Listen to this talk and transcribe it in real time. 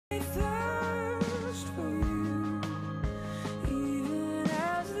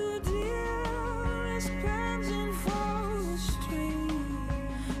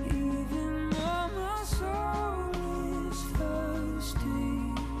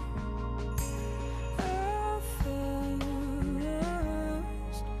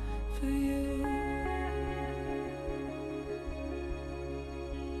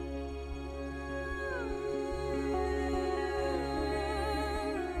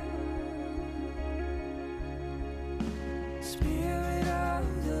Spirit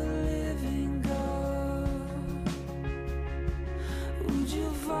of the living God, would you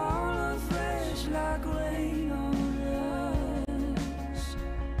fall afresh like rain on us?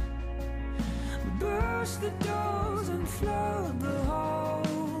 Burst the doors and flood the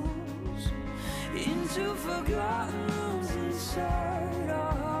halls into forgotten rooms inside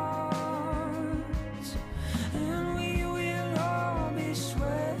our hearts, and we will all be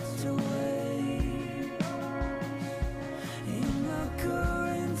swept away in the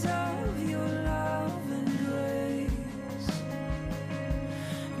current of your love and grace.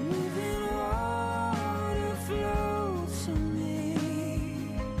 Living water flow to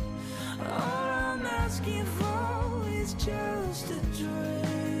me. All I'm asking for is just a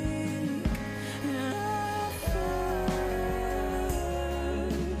drink, and I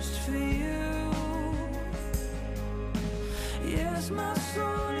thirst for you. Yes, my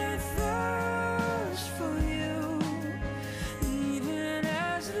soul it thirsts for you, even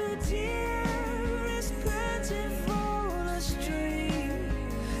as the deer is panting for the stream.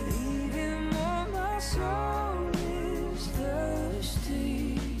 Even more, my soul is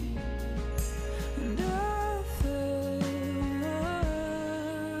thirsty, and I thirst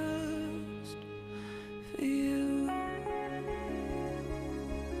for you.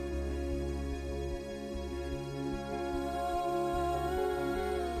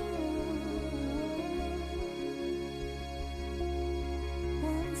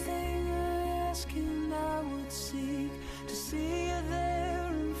 One thing I ask and I would seek, to see you there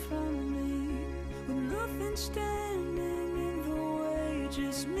in front of me, with nothing standing in the way,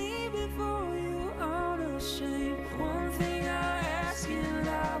 just me before you unashamed. One thing I ask and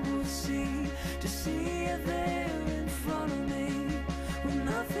I would seek, to see you there in front of me, with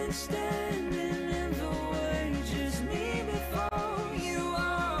nothing standing in the way, just me before you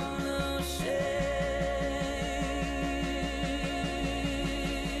unashamed.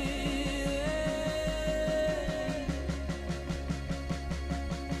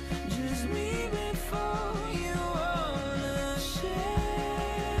 Just me before you unashamed.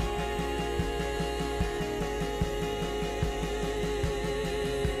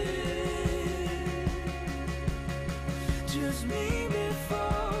 Just me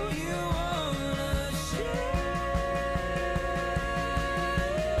before you unashamed.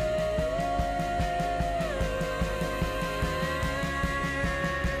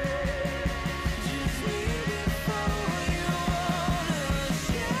 Just me before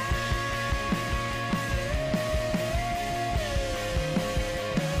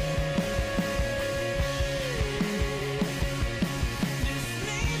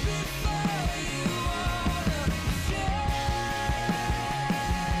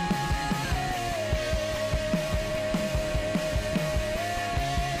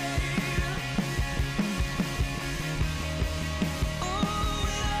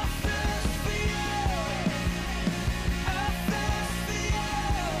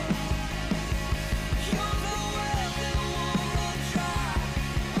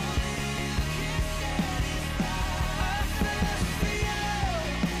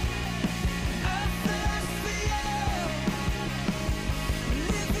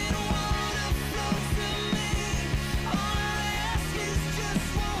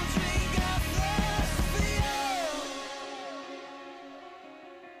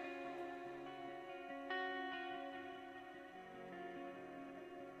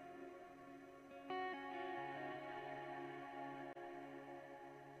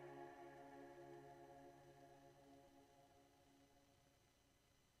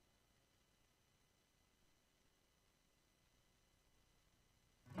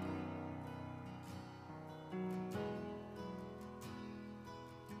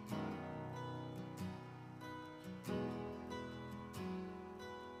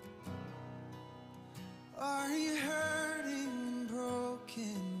Are you hurting and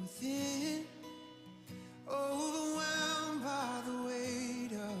broken within? Overwhelmed by the weight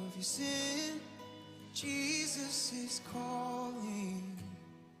of your sin? Jesus is calling.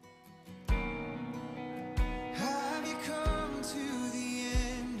 Have you come to the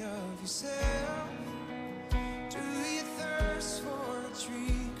end of yourself? Do you thirst for a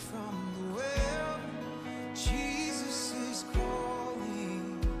drink from the well? Jesus is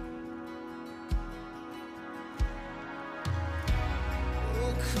calling.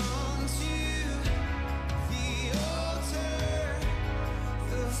 Oh, come to the altar.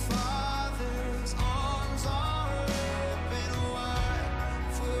 The Father's arms are open wide.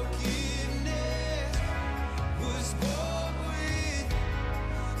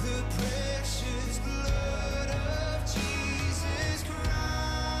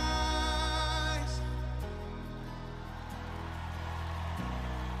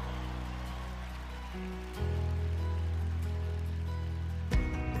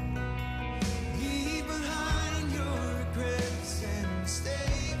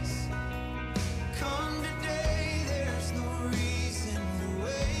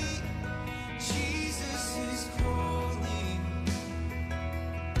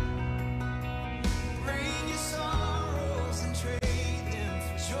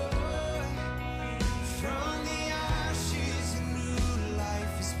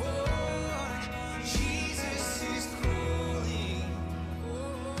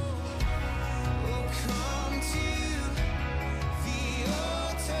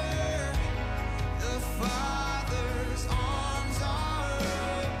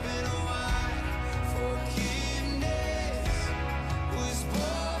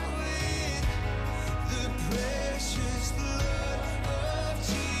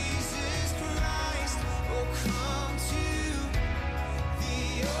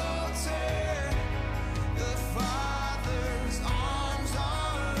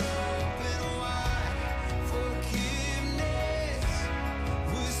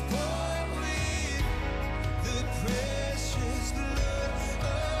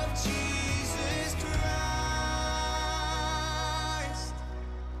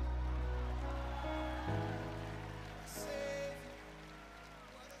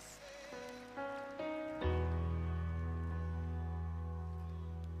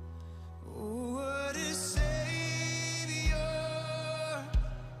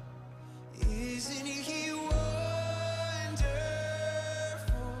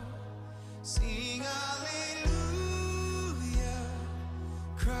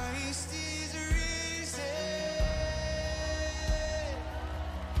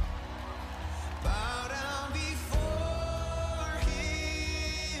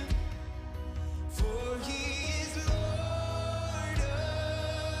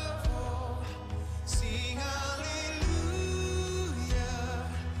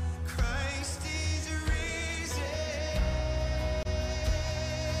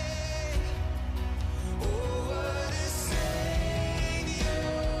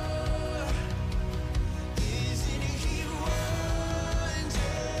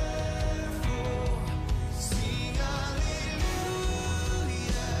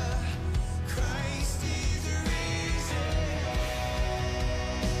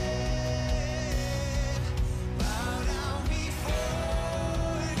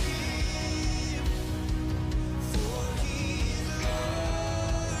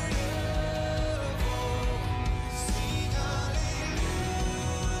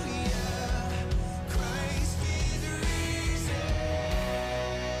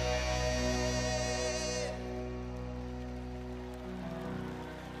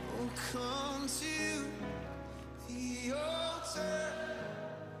 come to the altar.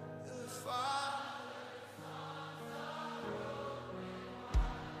 The fire,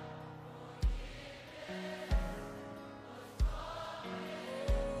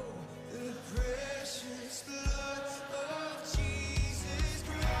 the precious blood of Jesus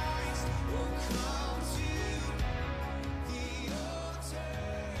Christ will come to the altar.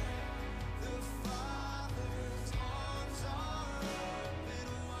 The Father's arms are open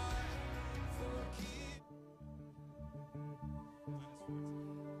wide. Forgive.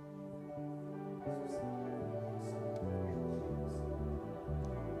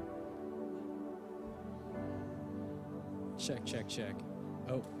 Check, check, check.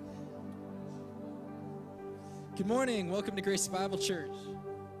 Oh. Good morning. Welcome to Grace Bible Church.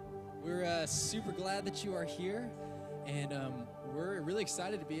 We're super glad that you are here, and we're really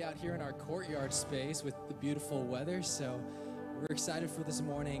excited to be out here in our courtyard space with the beautiful weather. So we're excited for this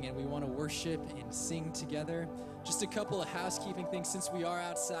morning, and we want to worship and sing together. Just a couple of housekeeping things since we are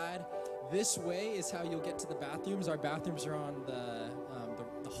outside. This way is how you'll get to the bathrooms. Our bathrooms are on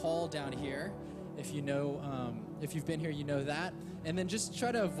the hall down here. If you know, if you've been here, you know that. And then just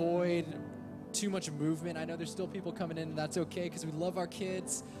try to avoid too much movement. I know there's still people coming in, and that's okay because we love our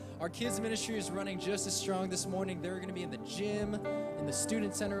kids. Our kids ministry is running just as strong this morning. They're going to be in the gym, in the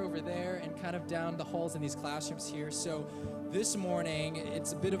student center over there, and kind of down the halls in these classrooms here. So this morning,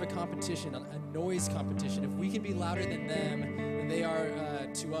 it's a bit of a competition, a noise competition. If we can be louder than them, than they are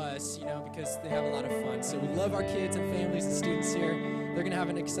to us, you know, because they have a lot of fun. So we love our kids and families and students here. They're going to have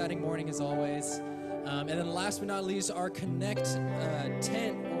an exciting morning as always. And then last but not least, our Connect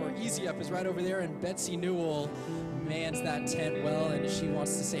tent or Easy Up is right over there, and Betsy Newell mans that tent well, and she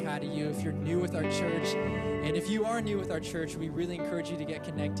wants to say hi to you if you're new with our church. And if you are new with our church, we really encourage you to get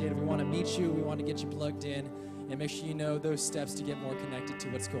connected. We want to meet you. We want to get you plugged in and make sure you know those steps to get more connected to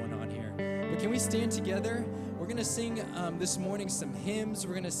what's going on here. But can we stand together? We're going to sing this morning some hymns.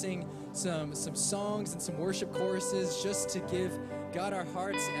 We're going to sing some songs and some worship choruses just to give God our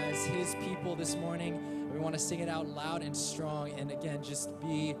hearts as His people this morning. We want to sing it out loud and strong, and again, just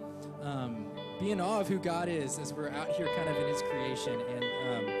be in awe of who God is as we're out here kind of in His creation and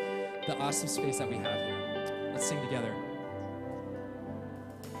the awesome space that we have here. Let's sing together.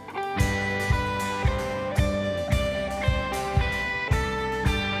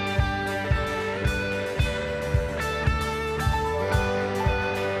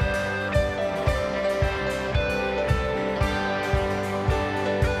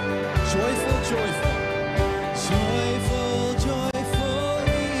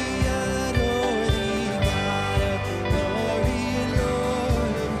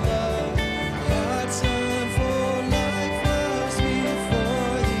 Son for life.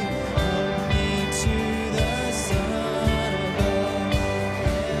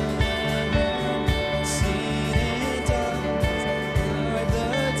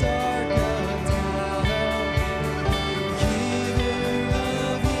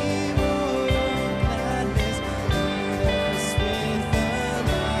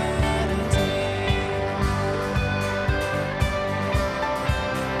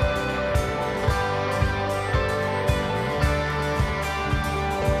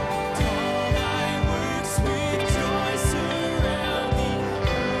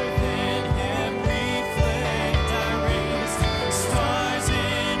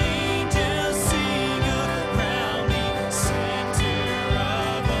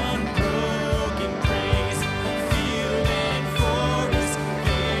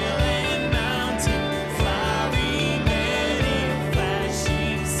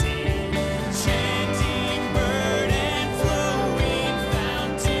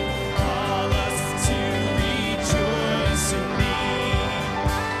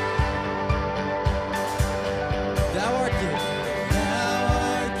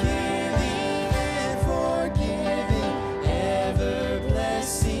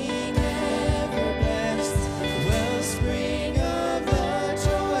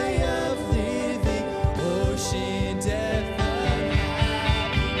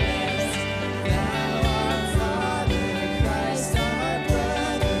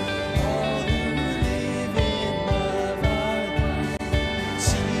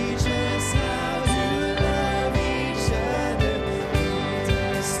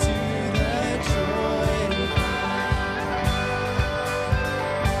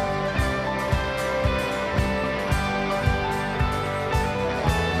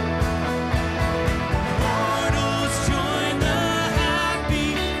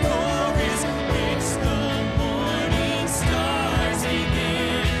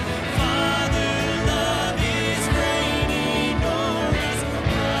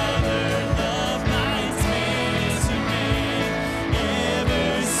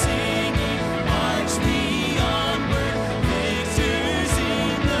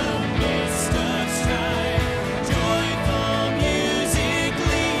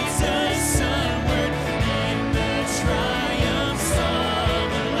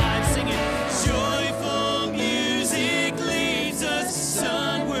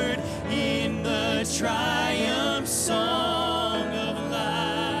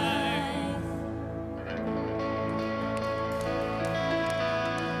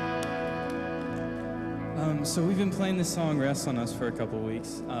 So we've been playing this song "Rest on Us" for a couple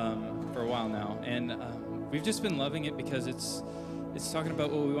weeks, for a while now, and we've just been loving it because it's talking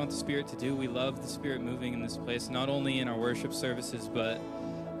about what we want the Spirit to do. We love the Spirit moving in this place, not only in our worship services, but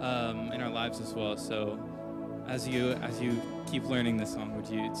in our lives as well. So as you keep learning this song, would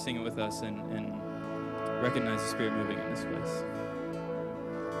you sing it with us and recognize the Spirit moving in this place?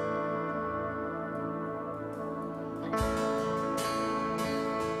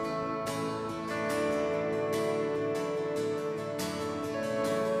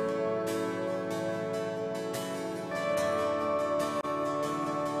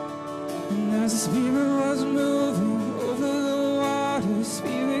 As the Spirit was moving over the water,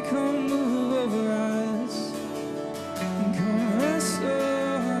 Spirit, come move over us. Come rest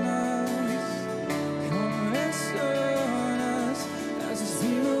on us. Come rest on us. As the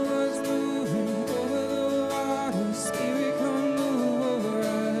Spirit was moving over the water, Spirit, come move over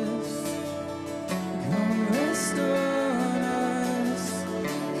us. Come rest on us.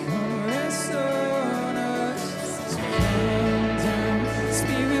 Come rest on us. So come down,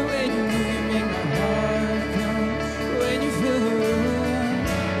 Spirit, when you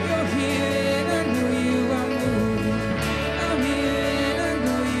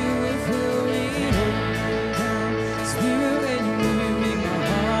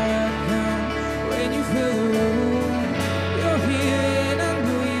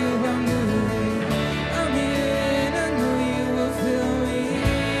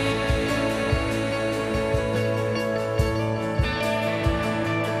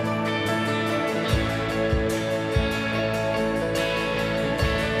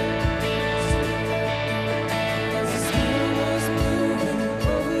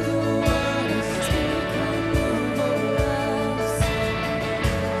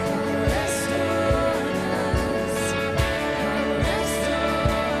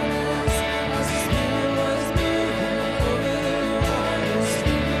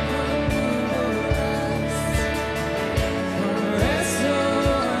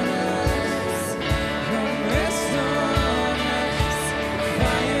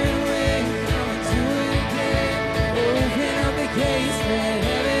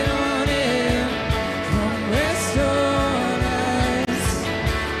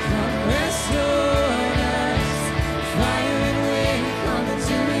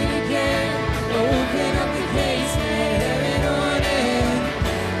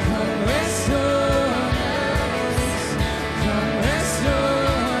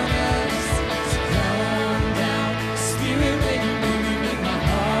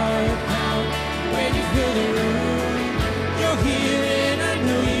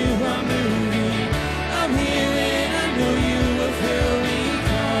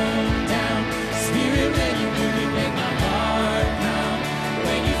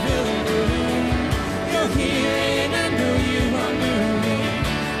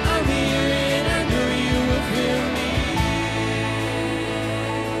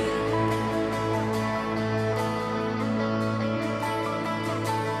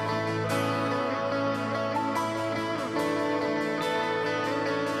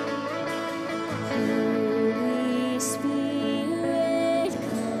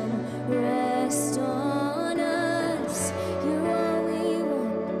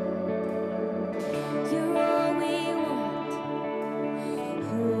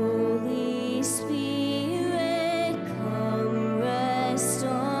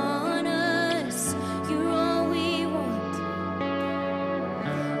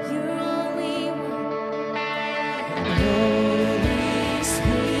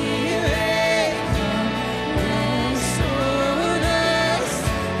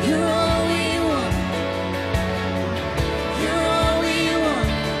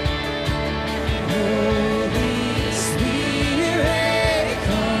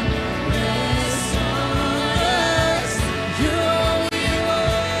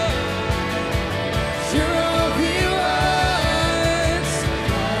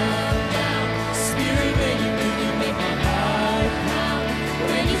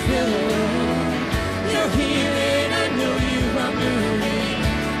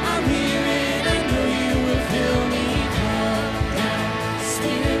I'm here.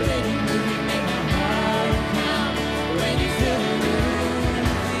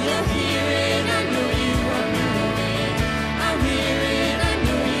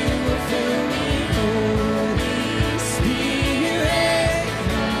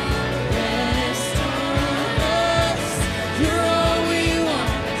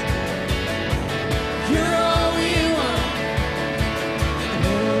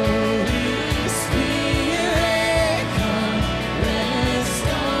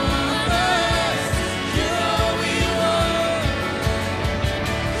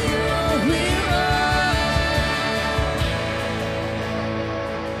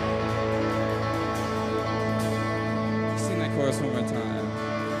 us one more time.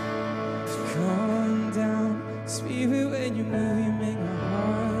 So come down, Spirit, when you move, you make my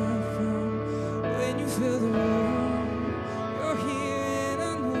heart pound. When you fill the room, you're here and I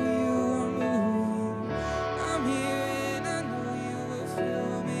know you are moving. I'm here and I know you will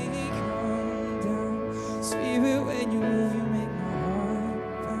fill me. Come down, Spirit, when you move, you make my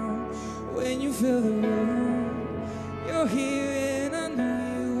heart pound. When you fill the room, you're here and I know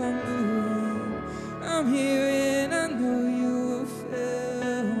you are moving. I'm here and I know you will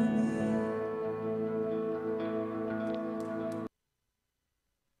fill me.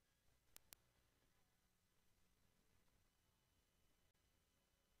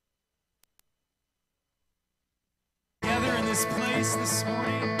 Together in this place this morning.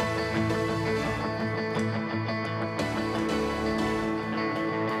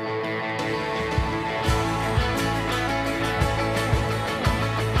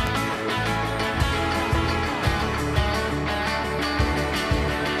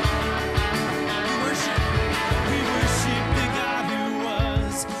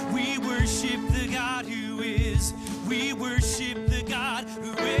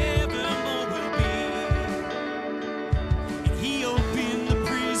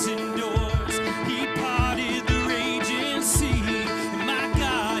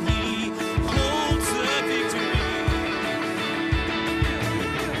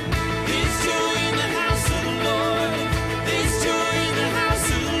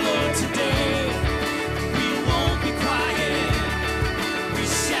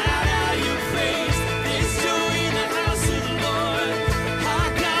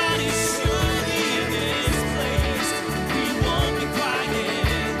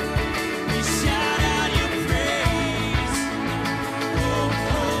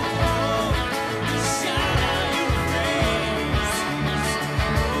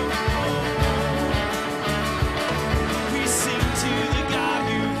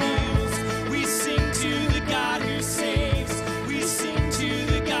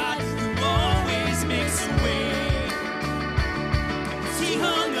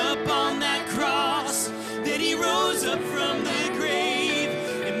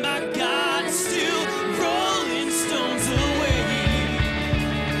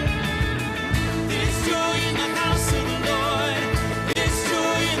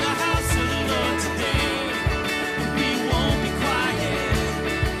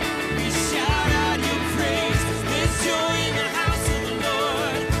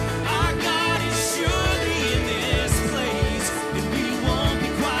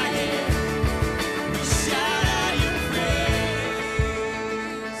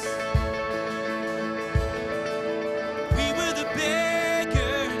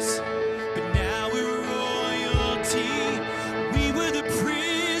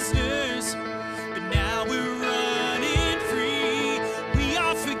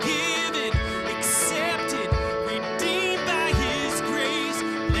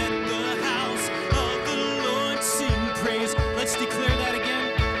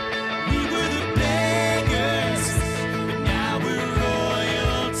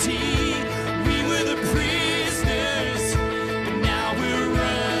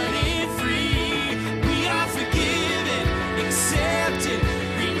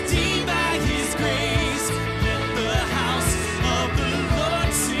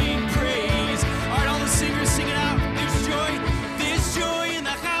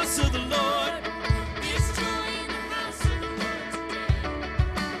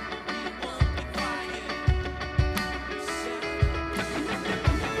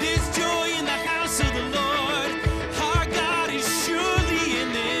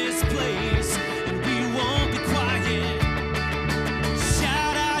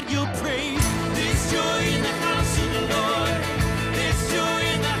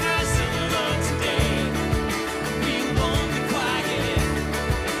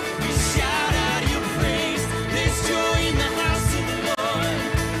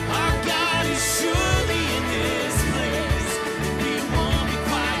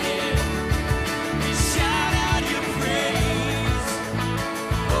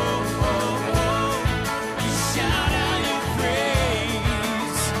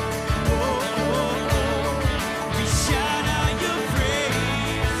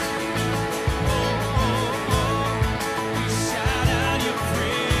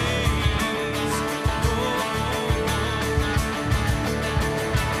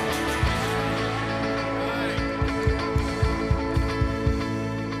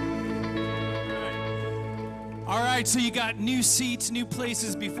 right, so you got new seats, new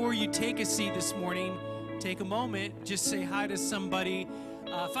places. Before you take a seat this morning, take a moment, just say hi to somebody.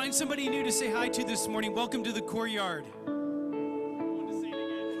 Find somebody new to say hi to this morning. Welcome to the courtyard.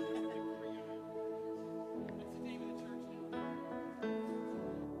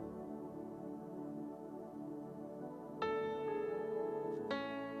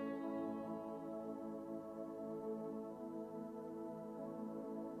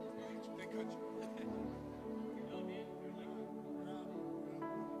 Well,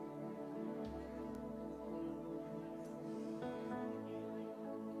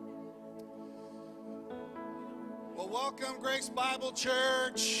 welcome, Grace Bible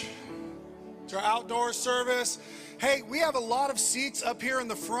Church, to our outdoor service. Hey, we have a lot of seats up here in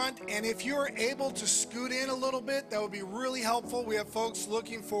the front, and if you're able to scoot in a little bit, that would be really helpful. We have folks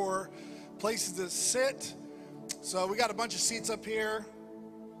looking for places to sit. So we got a bunch of seats up here,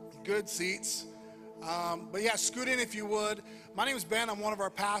 good seats. But yeah, scoot in if you would. My name is Ben. I'm one of our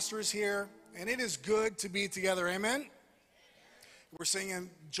pastors here, and it is good to be together. Amen? We're singing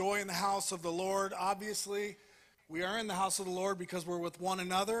Joy in the House of the Lord, obviously. We are in the house of the Lord because we're with one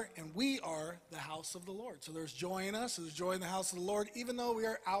another, and we are the house of the Lord. So there's joy in us, there's joy in the house of the Lord, even though we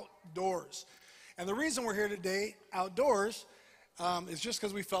are outdoors. And the reason we're here today outdoors is just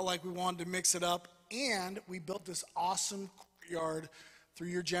because we felt like we wanted to mix it up, and we built this awesome courtyard through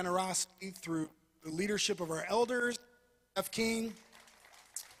your generosity, through the leadership of our elders, F. King.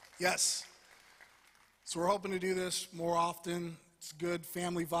 Yes. So we're hoping to do this more often. It's a good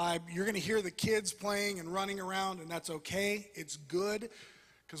family vibe. You're going to hear the kids playing and running around, and that's okay. It's good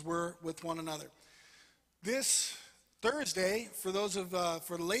because we're with one another. This Thursday, for those of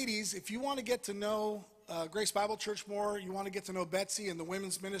for the ladies, if you want to get to know Grace Bible Church more, you want to get to know Betsy and the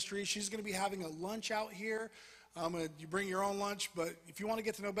women's ministry, she's going to be having a lunch out here. You bring your own lunch, but if you want to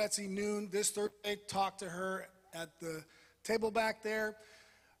get to know Betsy, noon this Thursday, talk to her at the table back there.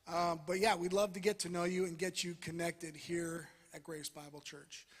 But yeah, we'd love to get to know you and get you connected here at Grace Bible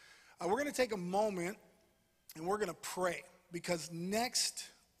Church. We're going to take a moment and we're going to pray, because next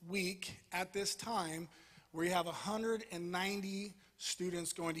week at this time we have 190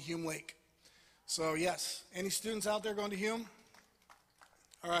 students going to Hume Lake. So yes, any students out there going to Hume?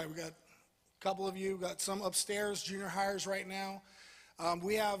 All right, we got a couple of you, got some upstairs, junior hires right now.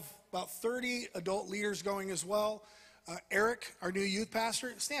 We have about 30 adult leaders going as well. Eric, our new youth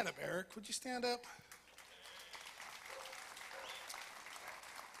pastor, stand up, Eric. Would you stand up?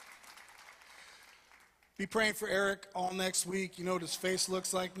 Be praying for Eric all next week. You know what his face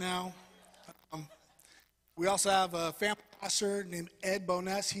looks like now. We also have a family pastor named Ed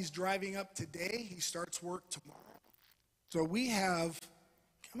Boness. He's driving up today. He starts work tomorrow. So we have,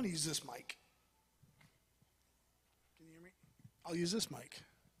 I'm going to use this mic. Can you hear me? I'll use this mic.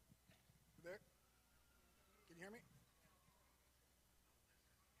 There? Can you hear me?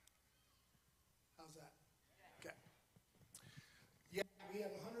 How's that? Okay. Yeah, we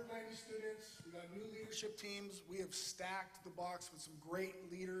have 190 students. We got new leadership teams. We have stacked the box with some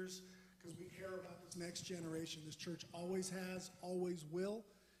great leaders because we care about this next generation. This church always has, always will.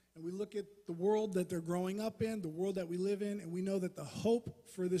 And we look at the world that they're growing up in, the world that we live in, and we know that the hope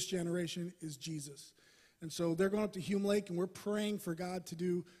for this generation is Jesus. And so they're going up to Hume Lake, and we're praying for God to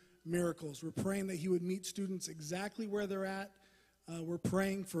do miracles. We're praying that he would meet students exactly where they're at. We're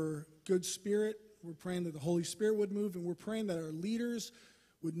praying for good spirit. We're praying that the Holy Spirit would move, and we're praying that our leaders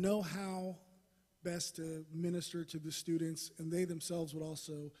would know how best to minister to the students, and they themselves would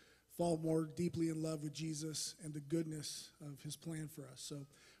also fall more deeply in love with Jesus and the goodness of his plan for us. So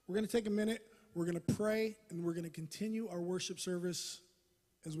we're going to take a minute, we're going to pray, and we're going to continue our worship service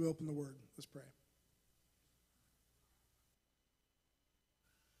as we open the word. Let's pray.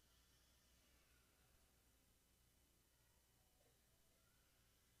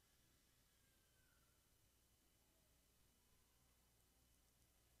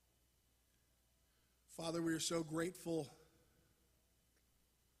 Father, we are so grateful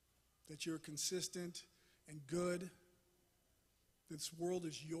that you're consistent and good. This world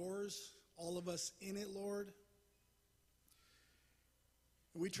is yours, all of us in it, Lord.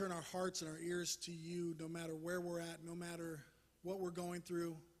 And we turn our hearts and our ears to you no matter where we're at, no matter what we're going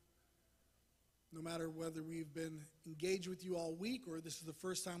through, no matter whether we've been engaged with you all week or this is the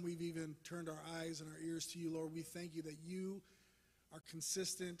first time we've even turned our eyes and our ears to you, Lord. We thank you that you are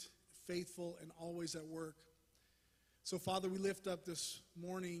consistent, faithful, and always at work. So, Father, we lift up this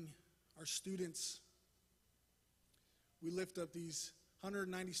morning our students. We lift up these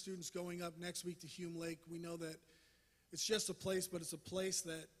 190 students going up next week to Hume Lake. We know that it's just a place, but it's a place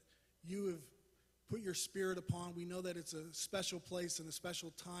that you have put your spirit upon. We know that it's a special place and a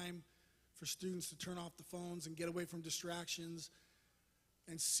special time for students to turn off the phones and get away from distractions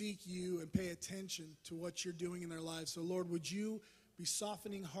and seek you and pay attention to what you're doing in their lives. So, Lord, would you be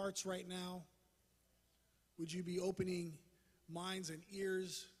softening hearts right now? Would you be opening minds and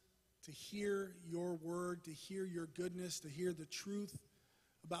ears to hear your word, to hear your goodness, to hear the truth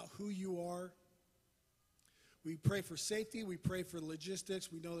about who you are? We pray for safety. We pray for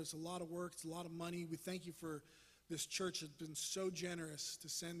logistics. We know there's a lot of work. It's a lot of money. We thank you for This church has been so generous to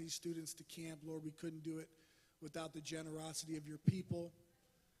send these students to camp. Lord, we couldn't do it without the generosity of your people.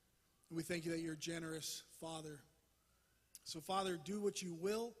 And we thank you that you're a generous Father. So, Father, do what you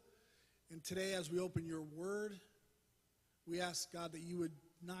will. And today, as we open your word, we ask, God, that you would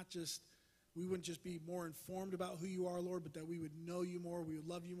we wouldn't just be more informed about who you are, Lord, but that we would know you more, we would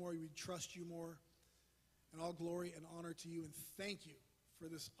love you more, we would trust you more. And all glory and honor to you. And thank you for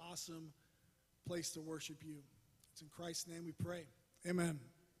this awesome place to worship you. It's in Christ's name we pray. Amen.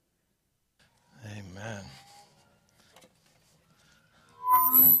 Amen.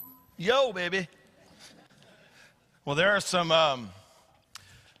 Yo, baby. Well, there are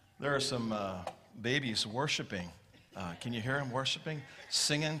some babies worshiping. Can you hear them worshiping,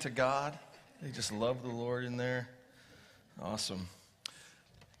 singing to God? They just love the Lord in there. Awesome.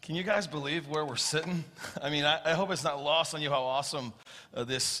 Can you guys believe where we're sitting? I mean, I hope it's not lost on you how awesome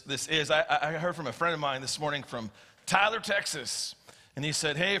this is. I heard from a friend of mine this morning from Tyler, Texas. And he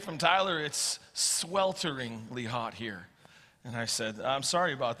said, hey, from Tyler, it's swelteringly hot here. And I said, I'm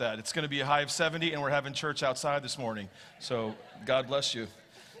sorry about that. It's going to be a high of 70, and we're having church outside this morning. So God bless you.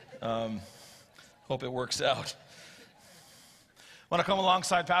 Hope it works out. I want to come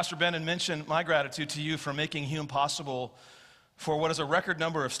alongside Pastor Ben and mention my gratitude to you for making Hume possible for what is a record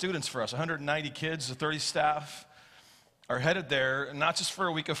number of students for us. 190 kids, 30 staff are headed there, not just for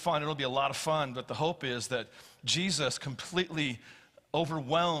a week of fun. It'll be a lot of fun, but the hope is that Jesus completely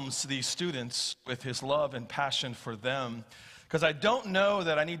overwhelms these students with his love and passion for them. Because I don't know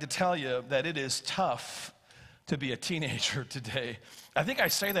that I need to tell you that it is tough to be a teenager today. I think I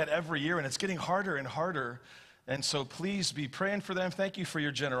say that every year, and it's getting harder and harder. And so please be praying for them. Thank you for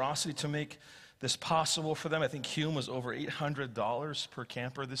your generosity to make this possible for them. I think Hume was over $800 per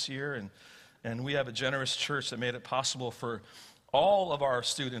camper this year, and we have a generous church that made it possible for all of our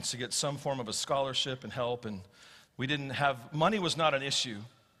students to get some form of a scholarship and help. And we didn't have, money was not an issue.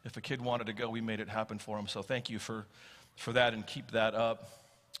 If a kid wanted to go, we made it happen for him. So thank you for that, and keep that up.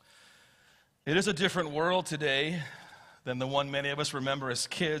 It is a different world today than the one many of us remember as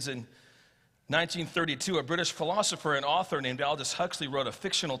kids. In 1932, a British philosopher and author named Aldous Huxley wrote a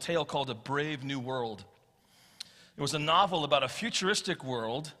fictional tale called A Brave New World. It was a novel about a futuristic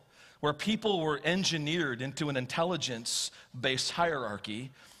world where people were engineered into an intelligence-based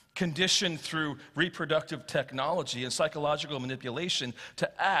hierarchy, conditioned through reproductive technology and psychological manipulation to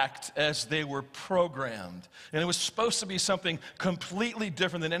act as they were programmed. And it was supposed to be something completely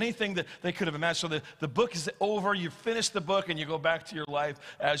different than anything that they could have imagined. So the book is over, you finish the book, and you go back to your life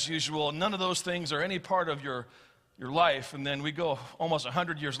as usual. None of those things are any part of your life. And then we go almost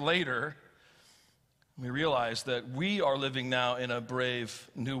 100 years later, we realize that we are living now in a brave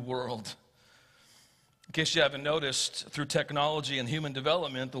new world. In case you haven't noticed, through technology and human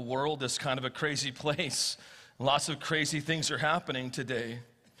development, the world is kind of a crazy place. Lots of crazy things are happening today.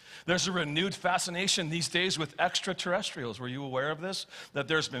 There's a renewed fascination these days with extraterrestrials. Were you aware of this? That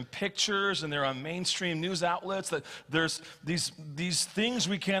there's been pictures, and they're on mainstream news outlets, that there's these things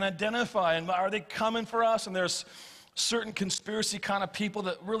we can't identify, and are they coming for us? And there's certain conspiracy kind of people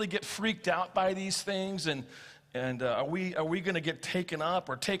that really get freaked out by these things, and are we going to get taken up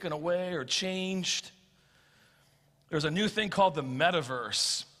or taken away or changed? There's a new thing called the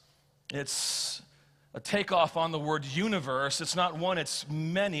metaverse. It's a takeoff on the word universe. It's not one, it's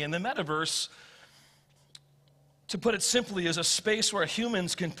many. And the metaverse, to put it simply, is a space where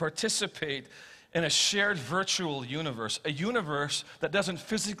humans can participate in a shared virtual universe, a universe that doesn't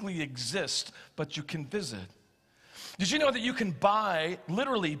physically exist, but you can visit. Did you know that you can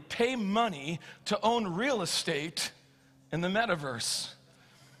literally pay money to own real estate in the metaverse?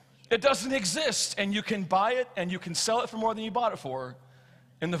 It doesn't exist, and you can buy it and you can sell it for more than you bought it for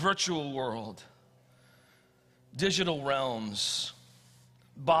in the virtual world. Digital realms,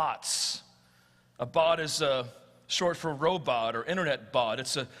 bots. A bot is short for robot or internet bot.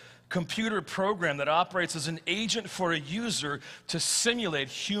 It's a computer program that operates as an agent for a user to simulate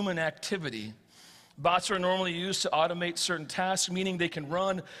human activity. Bots are normally used to automate certain tasks, meaning they can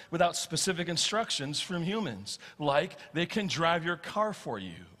run without specific instructions from humans, like they can drive your car for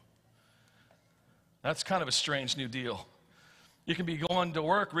you. That's kind of a strange new deal. You can be going to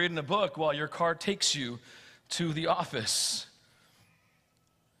work, reading a book, while your car takes you to the office.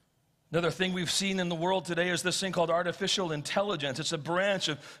 Another thing we've seen in the world today is this thing called artificial intelligence. It's a branch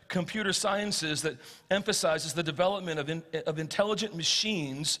of computer sciences that emphasizes the development of intelligent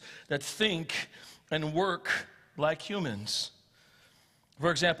machines that think and work like humans.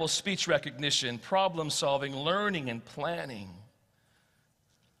 For example, speech recognition, problem solving, learning, and planning.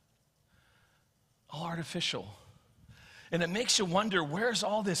 All artificial. And it makes you wonder, where's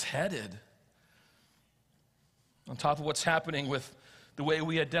all this headed? On top of what's happening with the way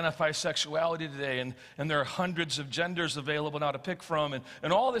we identify sexuality today, and there are hundreds of genders available now to pick from,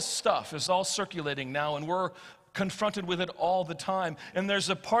 and all this stuff is all circulating now, and we're confronted with it all the time. And there's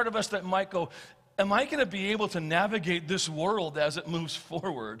a part of us that might go, am I going to be able to navigate this world as it moves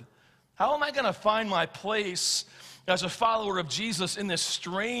forward? How am I going to find my place as a follower of Jesus in this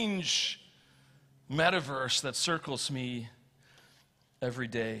strange metaverse that circles me every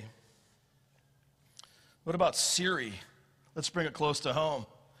day? What about Siri? Let's bring it close to home.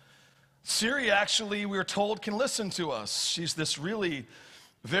 Siri, actually, we're told, can listen to us. She's this really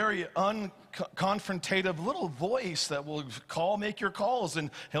very unconfrontative little voice that will make your calls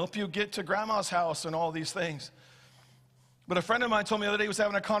and help you get to grandma's house and all these things. But a friend of mine told me the other day he was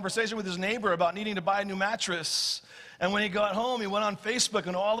having a conversation with his neighbor about needing to buy a new mattress. And when he got home, he went on Facebook,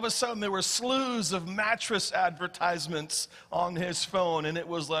 and all of a sudden there were slews of mattress advertisements on his phone. And it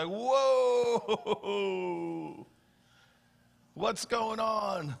was like, whoa, what's going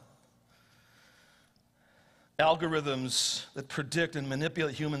on? Algorithms that predict and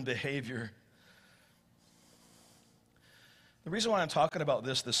manipulate human behavior. The reason why I'm talking about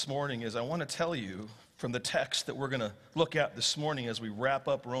this morning is I want to tell you from the text that we're going to look at this morning as we wrap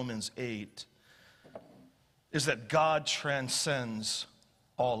up Romans 8, is that God transcends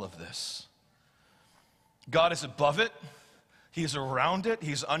all of this. God is above it. He's around it.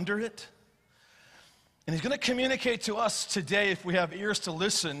 He's under it. And he's going to communicate to us today, if we have ears to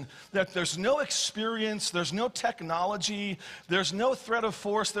listen, that there's no experience, there's no technology, there's no threat of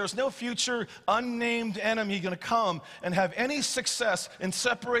force, there's no future unnamed enemy going to come and have any success in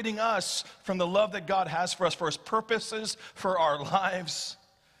separating us from the love that God has for us, for his purposes, for our lives.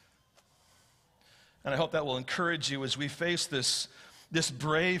 And I hope that will encourage you as we face this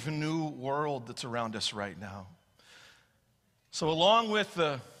brave new world that's around us right now. So along with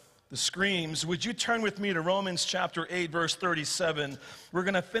the screams, would you turn with me to Romans chapter 8, verse 37. We're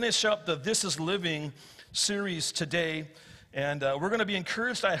going to finish up the This Is Living series today, and we're going to be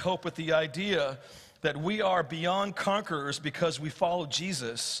encouraged, I hope, with the idea that we are beyond conquerors because we follow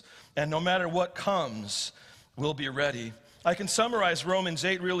Jesus, and no matter what comes, we'll be ready. I can summarize Romans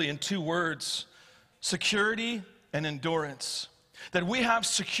 8 really in two words: security and endurance. That we have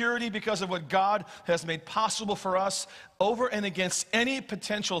security because of what God has made possible for us over and against any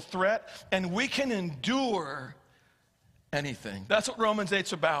potential threat, and we can endure anything. That's what Romans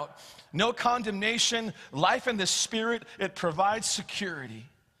 8's about. No condemnation, life in the Spirit, it provides security.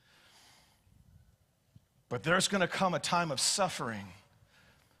 But there's going to come a time of suffering.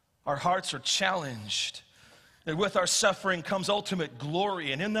 Our hearts are challenged. And with our suffering comes ultimate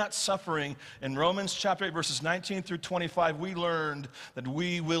glory. And in that suffering, in Romans chapter 8, verses 19 through 25, we learned that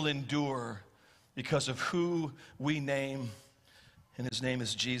we will endure because of who we name, and his name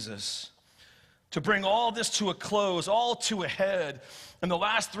is Jesus. To bring all this to a close, all to a head, in the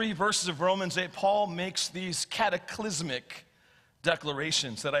last three verses of Romans 8, Paul makes these cataclysmic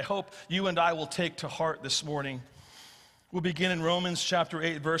declarations that I hope you and I will take to heart this morning. We'll begin in Romans chapter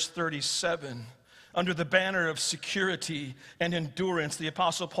 8, verse 37. Under the banner of security and endurance, the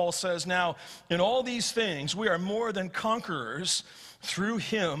Apostle Paul says, "Now, in all these things, we are more than conquerors through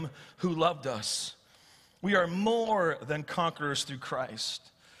him who loved us." We are more than conquerors through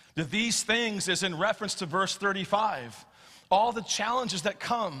Christ. That these things is in reference to verse 35. All the challenges that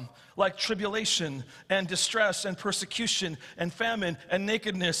come, like tribulation and distress and persecution and famine and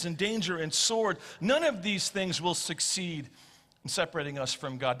nakedness and danger and sword, none of these things will succeed in separating us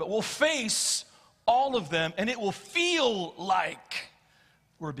from God. But we'll face all of them, and it will feel like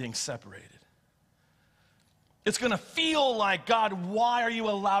we're being separated. It's going to feel like, God, why are you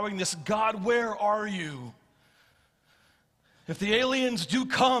allowing this? God, where are you? If the aliens do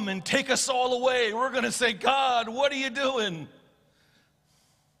come and take us all away, we're going to say, God, what are you doing?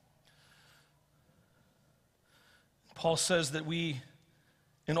 Paul says that we,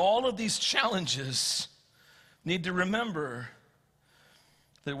 in all of these challenges, need to remember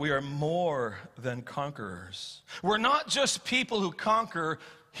that we are more than conquerors. We're not just people who conquer.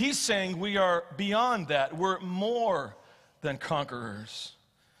 He's saying we are beyond that. We're more than conquerors.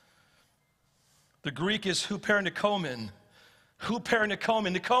 The Greek is hupernikomon.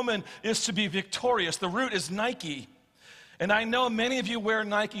 Hupernikomon. Nikomon is to be victorious. The root is Nike. And I know many of you wear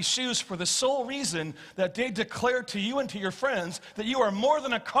Nike shoes for the sole reason that they declare to you and to your friends that you are more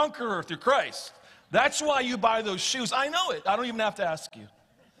than a conqueror through Christ. That's why you buy those shoes. I know it. I don't even have to ask you.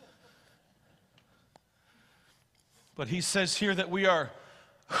 But he says here that we are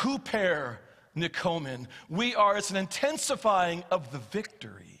hupernikomon. It's an intensifying of the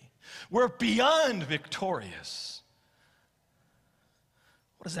victory. We're beyond victorious.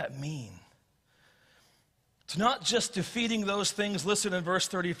 What does that mean? It's not just defeating those things listed in verse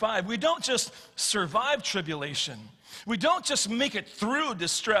 35. We don't just survive tribulation. We don't just make it through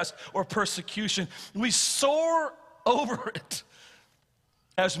distress or persecution. We soar over it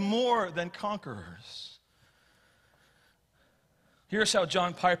as more than conquerors. Here's how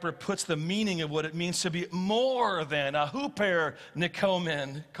John Piper puts the meaning of what it means to be more than a huper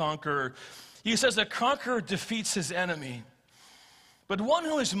nikomen conqueror. He says a conqueror defeats his enemy, but one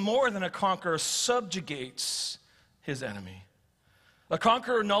who is more than a conqueror subjugates his enemy. A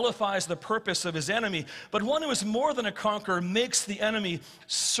conqueror nullifies the purpose of his enemy, but one who is more than a conqueror makes the enemy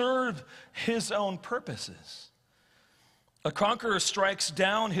serve his own purposes. A conqueror strikes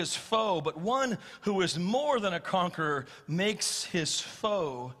down his foe, but one who is more than a conqueror makes his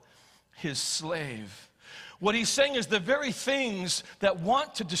foe his slave. What he's saying is the very things that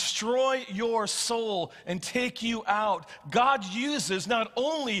want to destroy your soul and take you out, God uses not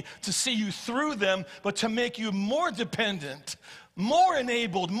only to see you through them, but to make you more dependent, more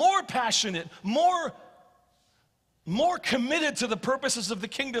enabled, more passionate, more committed to the purposes of the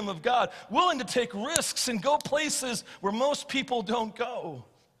kingdom of God, willing to take risks and go places where most people don't go.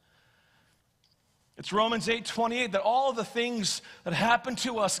 It's Romans 8:28 that all the things that happen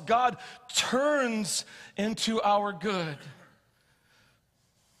to us, God turns into our good.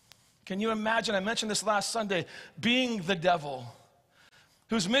 Can you imagine, I mentioned this last Sunday, being the devil,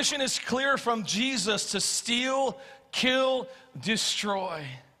 whose mission is clear from Jesus to steal, kill, destroy.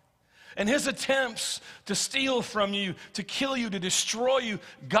 And his attempts to steal from you, to kill you, to destroy you,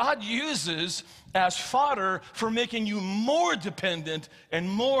 God uses as fodder for making you more dependent and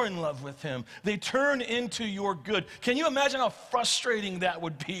more in love with him. They turn into your good. Can you imagine how frustrating that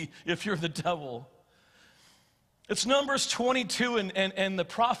would be if you're the devil? It's Numbers 22, and the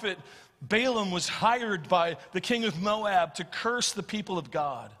prophet Balaam was hired by the king of Moab to curse the people of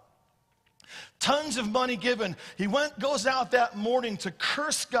God. Tons of money given. He goes out that morning to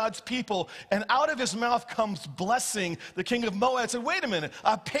curse God's people, and out of his mouth comes blessing. The king of Moab said, wait a minute,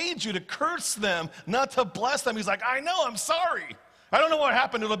 I paid you to curse them, not to bless them. He's like, I know, I'm sorry. I don't know what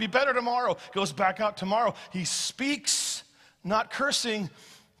happened. It'll be better tomorrow. Goes back out tomorrow. He speaks, not cursing,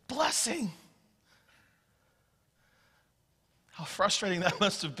 blessing. How frustrating that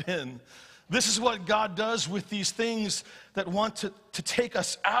must have been. This is what God does with these things that want to take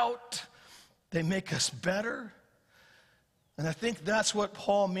us out. They make us better. And I think that's what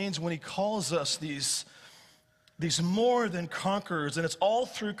Paul means when he calls us these more than conquerors. And it's all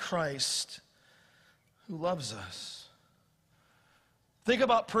through Christ who loves us. Think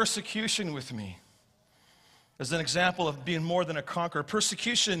about persecution with me as an example of being more than a conqueror.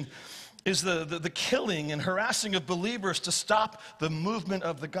 Persecution is the killing and harassing of believers to stop the movement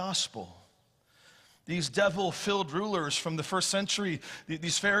of the gospel. These devil-filled rulers from the first century,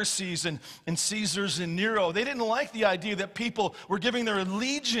 these Pharisees and Caesars and Nero, they didn't like the idea that people were giving their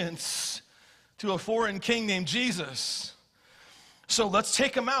allegiance to a foreign king named Jesus. So let's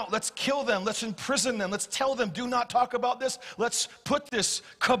take them out. Let's kill them. Let's imprison them. Let's tell them, do not talk about this. Let's put this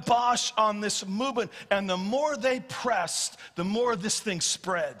kibosh on this movement. And the more they pressed, the more this thing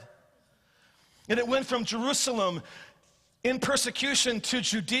spread. And it went from Jerusalem in persecution to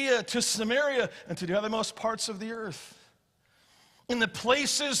Judea, to Samaria, and to the othermost parts of the earth. In the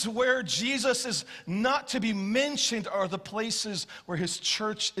places where Jesus is not to be mentioned are the places where his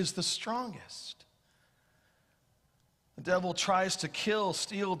church is the strongest. The devil tries to kill,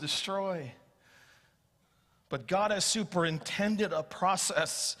 steal, destroy. But God has superintended a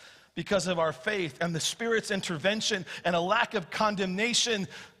process because of our faith and the Spirit's intervention and a lack of condemnation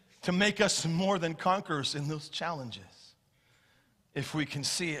to make us more than conquerors in those challenges. If we can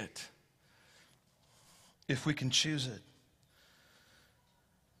see it, if we can choose it.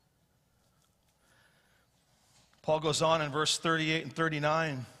 Paul goes on in verse 38 and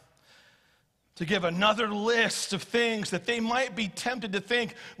 39 to give another list of things that they might be tempted to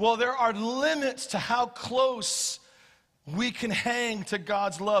think, well, there are limits to how close we can hang to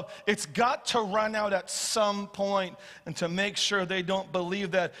God's love. It's got to run out at some point, and to make sure they don't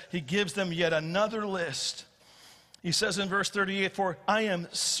believe that, he gives them yet another list. He says in verse 38, for I am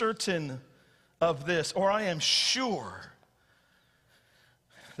certain of this, or I am sure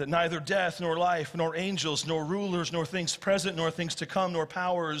that neither death, nor life, nor angels, nor rulers, nor things present, nor things to come, nor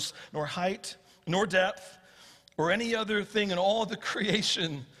powers, nor height, nor depth, or any other thing in all the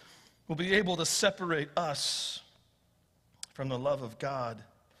creation will be able to separate us from the love of God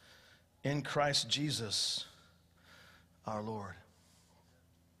in Christ Jesus our Lord.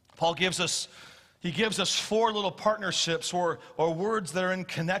 Paul gives us four little partnerships or words that are in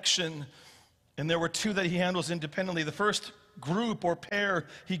connection, and there were two that he handles independently. The first group or pair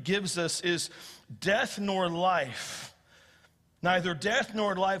he gives us is death nor life. Neither death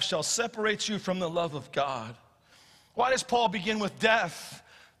nor life shall separate you from the love of God. Why does Paul begin with death?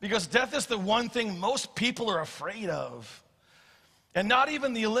 Because death is the one thing most people are afraid of. And not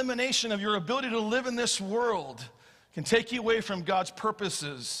even the elimination of your ability to live in this world can take you away from God's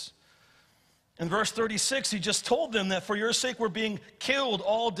purposes. In verse 36, he just told them that for your sake we're being killed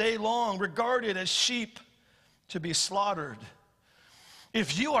all day long, regarded as sheep to be slaughtered.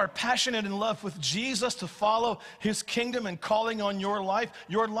 If you are passionate in love with Jesus to follow his kingdom and calling on your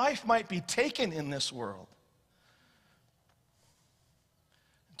life might be taken in this world.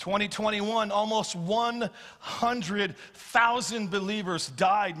 2021, almost 100,000 believers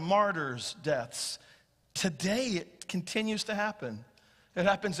died martyrs' deaths. Today, it continues to happen. It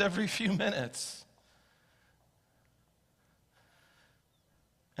happens every few minutes.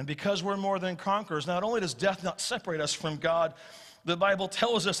 And because we're more than conquerors, not only does death not separate us from God, the Bible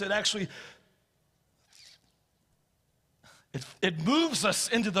tells us it moves us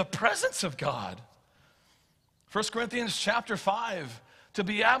into the presence of God. 1 Corinthians chapter 5, to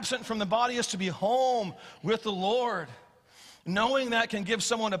be absent from the body is to be home with the Lord. Knowing that can give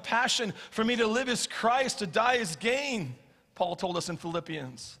someone a passion. For me to live is Christ, to die is gain, Paul told us in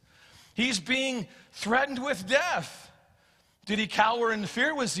Philippians. He's being threatened with death. Did he cower in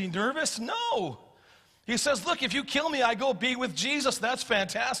fear? Was he nervous? No. He says, look, if you kill me, I go be with Jesus. That's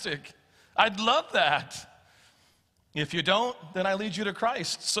fantastic. I'd love that. If you don't, then I lead you to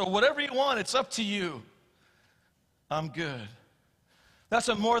Christ. So whatever you want, it's up to you. I'm good. That's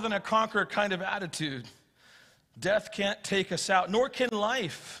a more than a conqueror kind of attitude. Death can't take us out, nor can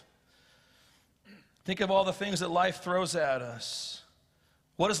life. Think of all the things that life throws at us.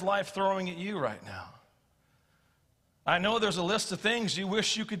 What is life throwing at you right now? I know there's a list of things you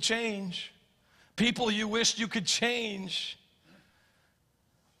wish you could change, people you wish you could change,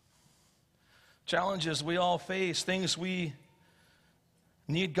 challenges we all face, things we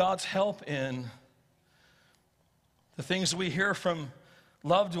need God's help in, the things we hear from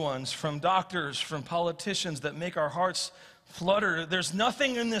loved ones, from doctors, from politicians that make our hearts flutter. There's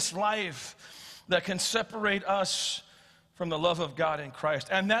nothing in this life that can separate us from the love of God in Christ.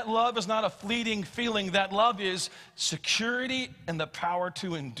 And that love is not a fleeting feeling. That love is security and the power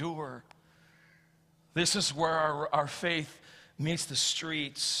to endure. This is where our faith meets the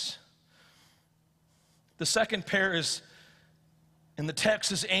streets. The second pair is, in the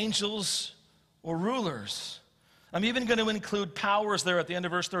text, is angels or rulers. I'm even going to include powers there at the end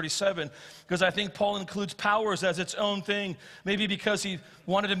of verse 37, because I think Paul includes powers as its own thing, maybe because he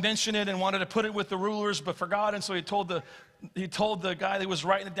wanted to mention it and wanted to put it with the rulers, but forgot, and so he told the guy that was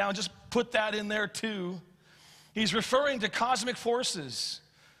writing it down, just put that in there too. He's referring to cosmic forces,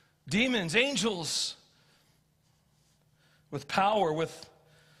 demons, angels, with power, with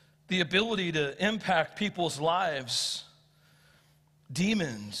the ability to impact people's lives.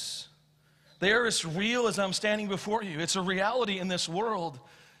 Demons. They are as real as I'm standing before you. It's a reality in this world.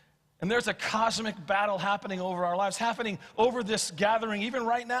 And there's a cosmic battle happening over our lives, happening over this gathering, even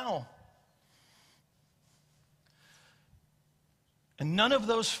right now. And none of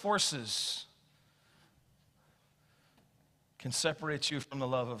those forces can separate you from the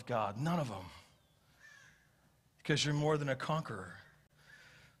love of God. None of them. Because you're more than a conqueror.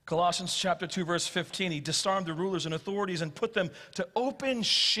 Colossians chapter 2, verse 15, he disarmed the rulers and authorities and put them to open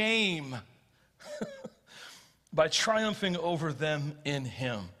shame by triumphing over them in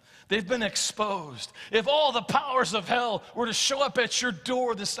him. They've been exposed. If all the powers of hell were to show up at your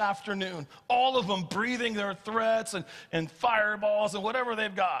door this afternoon, all of them breathing their threats and fireballs and whatever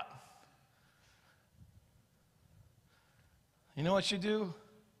they've got, you know what you do?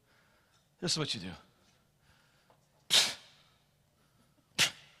 This is what you do.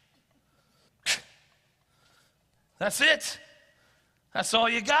 That's it. That's all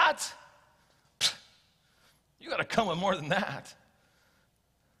you got. You got to come with more than that.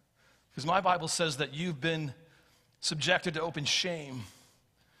 Because my Bible says that you've been subjected to open shame.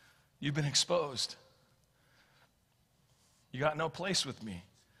 You've been exposed. You got no place with me.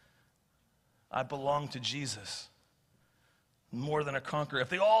 I belong to Jesus. More than a conqueror. If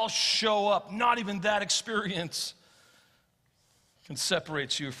they all show up, not even that experience can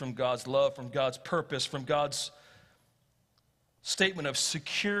separate you from God's love, from God's purpose, from God's statement of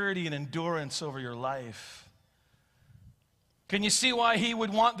security and endurance over your life. Can you see why he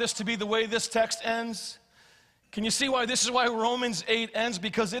would want this to be the way this text ends? Can you see why this is why Romans 8 ends?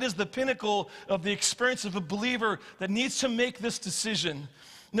 Because it is the pinnacle of the experience of a believer that needs to make this decision.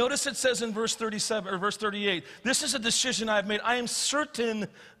 Notice it says in verse 37 or verse 38, this is a decision I've made. I am certain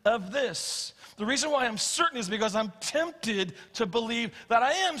of this. The reason why I'm certain is because I'm tempted to believe that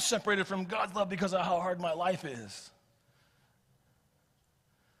I am separated from God's love because of how hard my life is.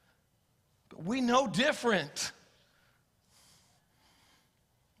 But we know different.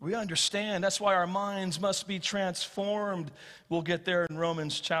 We understand. That's why our minds must be transformed. We'll get there in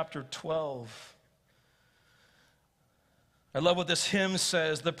Romans chapter 12. I love what this hymn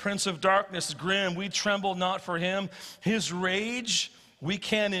says. The Prince of Darkness grim, we tremble not for him. His rage we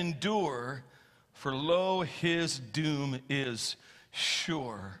can endure, for lo, his doom is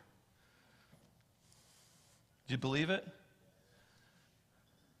sure. Do you believe it?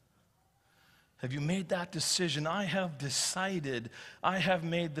 Have you made that decision? I have decided. I have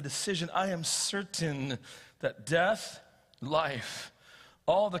made the decision. I am certain that death, life,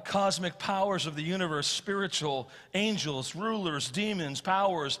 all the cosmic powers of the universe, spiritual, angels, rulers, demons,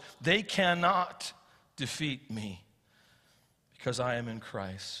 powers, they cannot defeat me because I am in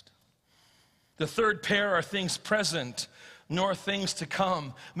Christ. The third pair are things present, nor things to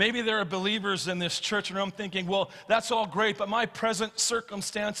come. Maybe there are believers in this church room thinking, well, that's all great, but my present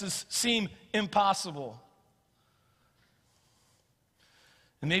circumstances seem impossible.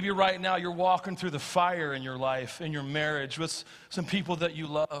 And maybe right now you're walking through the fire in your life, in your marriage, with some people that you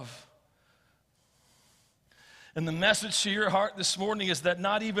love. And the message to your heart this morning is that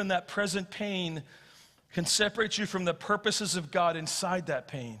not even that present pain can separate you from the purposes of God inside that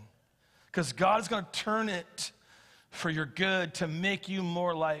pain. Because God is going to turn it for your good to make you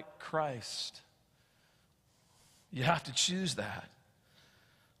more like Christ. You have to choose that.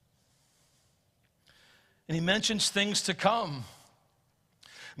 And he mentions things to come.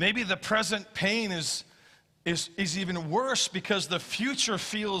 Maybe the present pain is even worse because the future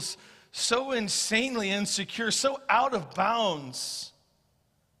feels so insanely insecure, so out of bounds.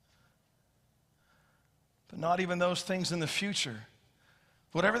 But not even those things in the future,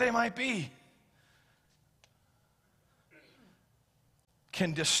 whatever they might be,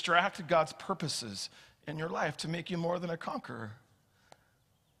 can distract God's purposes in your life to make you more than a conqueror,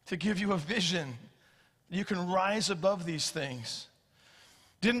 to give you a vision. You can rise above these things.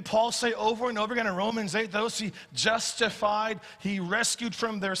 Didn't Paul say over and over again in Romans 8, those he justified, he rescued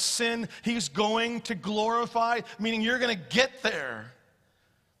from their sin, he's going to glorify, meaning you're going to get there.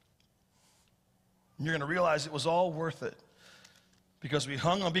 You're going to realize it was all worth it because we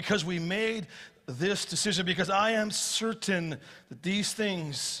hung on, because we made this decision, because I am certain that these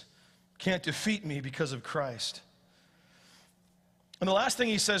things can't defeat me because of Christ. And the last thing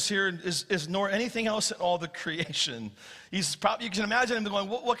he says here is nor anything else in all the creation. He's probably, you can imagine him going,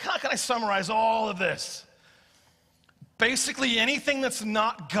 how can I summarize all of this? Basically, anything that's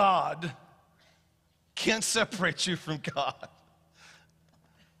not God can't separate you from God.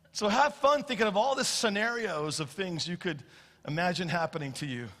 So have fun thinking of all the scenarios of things you could imagine happening to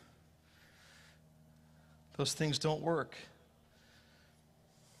you. Those things don't work.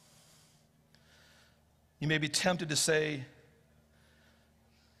 You may be tempted to say,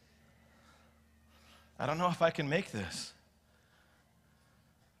 I don't know if I can make this.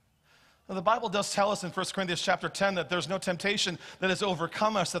 Well, the Bible does tell us in 1 Corinthians chapter 10 that there's no temptation that has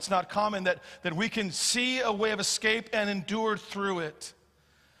overcome us, that's not common, that we can see a way of escape and endure through it.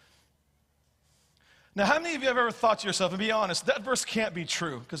 Now, how many of you have ever thought to yourself, and be honest, that verse can't be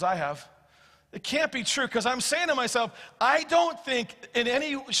true, because I have. It can't be true, because I'm saying to myself, I don't think in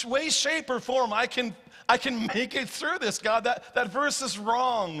any way, shape, or form I can make it through this, God. That verse is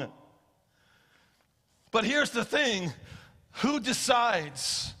wrong. But here's the thing, who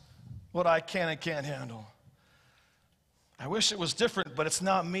decides what I can and can't handle? I wish it was different, but it's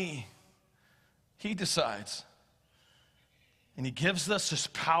not me. He decides. And he gives us this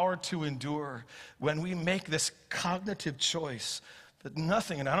power to endure when we make this cognitive choice that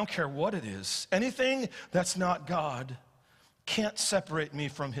nothing, and I don't care what it is, anything that's not God can't separate me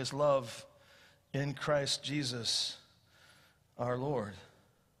from his love in Christ Jesus our Lord.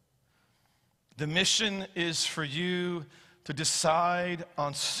 The mission is for you to decide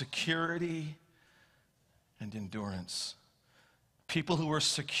on security and endurance. People who are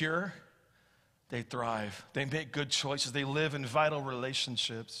secure, they thrive. They make good choices. They live in vital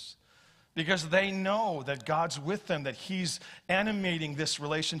relationships because they know that God's with them, that he's animating this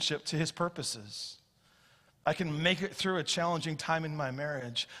relationship to his purposes. I can make it through a challenging time in my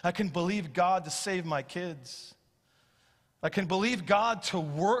marriage. I can believe God to save my kids. I can believe God to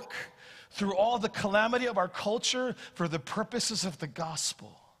work through all the calamity of our culture for the purposes of the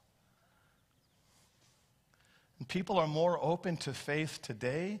gospel. And people are more open to faith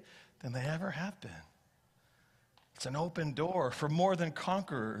today than they ever have been. It's an open door for more than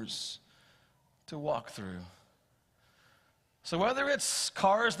conquerors to walk through. So whether it's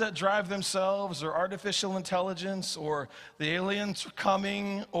cars that drive themselves or artificial intelligence or the aliens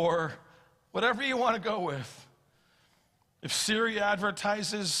coming or whatever you want to go with, if Siri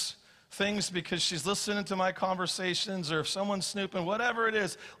advertises things because she's listening to my conversations, or if someone's snooping, whatever it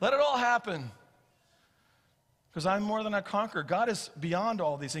is, let it all happen. Because I'm more than a conqueror. God is beyond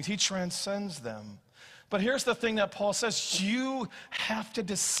all these things. He transcends them. But here's the thing that Paul says, you have to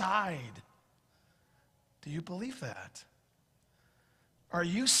decide. Do you believe that? Are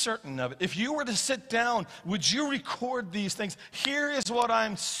you certain of it? If you were to sit down, would you record these things? Here is what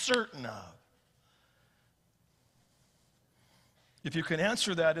I'm certain of. If you can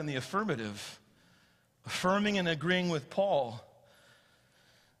answer that in the affirmative, affirming and agreeing with Paul,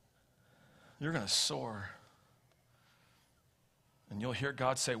 you're going to soar. And you'll hear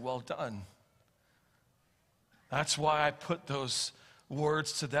God say, well done. That's why I put those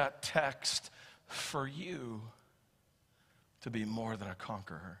words to that text for you to be more than a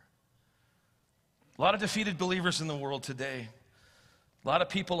conqueror. A lot of defeated believers in the world today. A lot of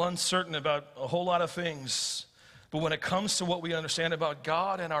people uncertain about a whole lot of things. But when it comes to what we understand about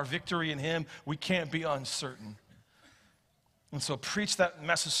God and our victory in Him, we can't be uncertain. And so preach that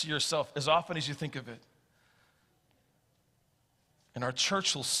message to yourself as often as you think of it. And our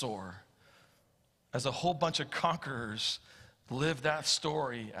church will soar as a whole bunch of conquerors live that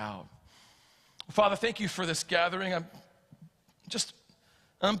story out. Father, thank you for this gathering.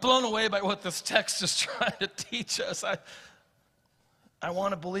 I'm blown away by what this text is trying to teach us. I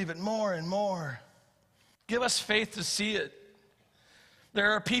want to believe it more and more. Give us faith to see it.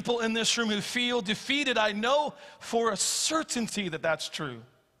 There are people in this room who feel defeated. I know for a certainty that that's true.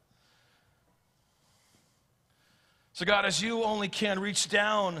 So God, as you only can, reach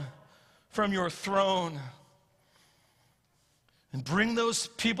down from your throne and bring those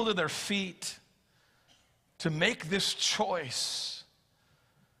people to their feet to make this choice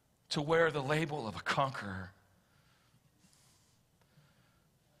to wear the label of a conqueror.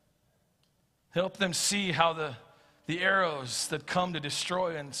 Help them see how the arrows that come to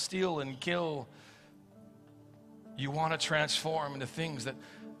destroy and steal and kill, you want to transform into things that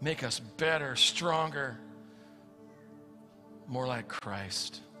make us better, stronger, more like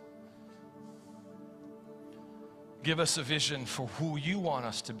Christ. Give us a vision for who you want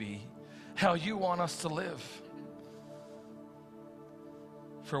us to be, how you want us to live.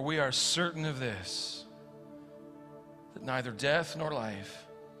 For we are certain of this, that neither death nor life,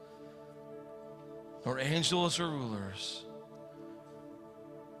 nor angels or rulers,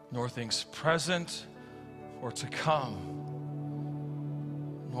 nor things present or to come,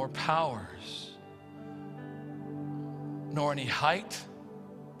 nor powers, nor any height,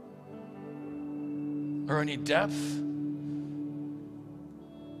 or any depth,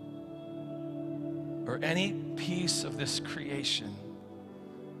 or any piece of this creation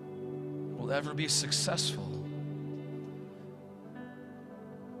will ever be successful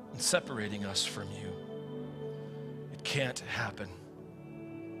in separating us from you. It can't happen.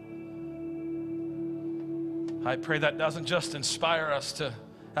 I pray that doesn't just inspire us to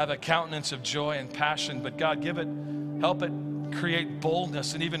have a countenance of joy and passion, but God, help it create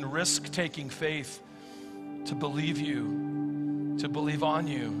boldness and even risk-taking faith to believe you, to believe on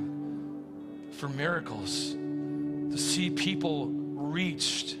you for miracles, to see people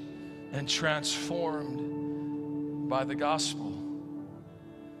reached and transformed by the gospel.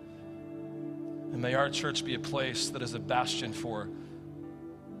 And may our church be a place that is a bastion for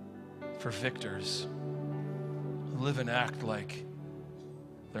victors who live and act like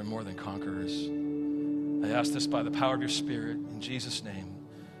they're more than conquerors. I ask this by the power of your Spirit, in Jesus' name,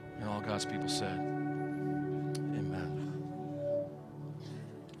 and all God's people said, amen.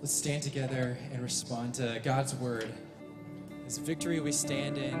 Let's stand together and respond to God's word. This victory we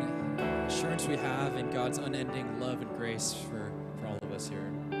stand in, assurance we have in God's unending love and grace for all of us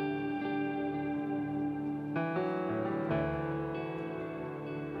here.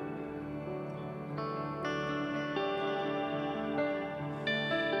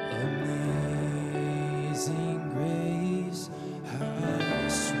 Amazing grace, how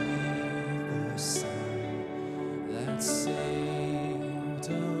sweet the sound that saved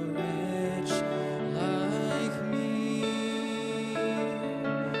a wretch like me.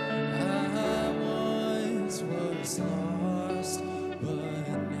 I once was lost, but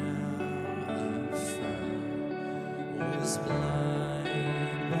now I'm found. Was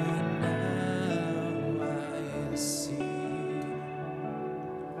blind, but now I see.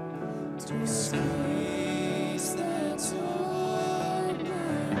 'Twas grace that taught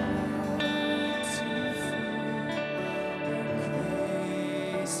my heart to fear, and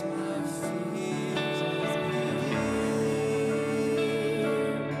grace my fears relieved.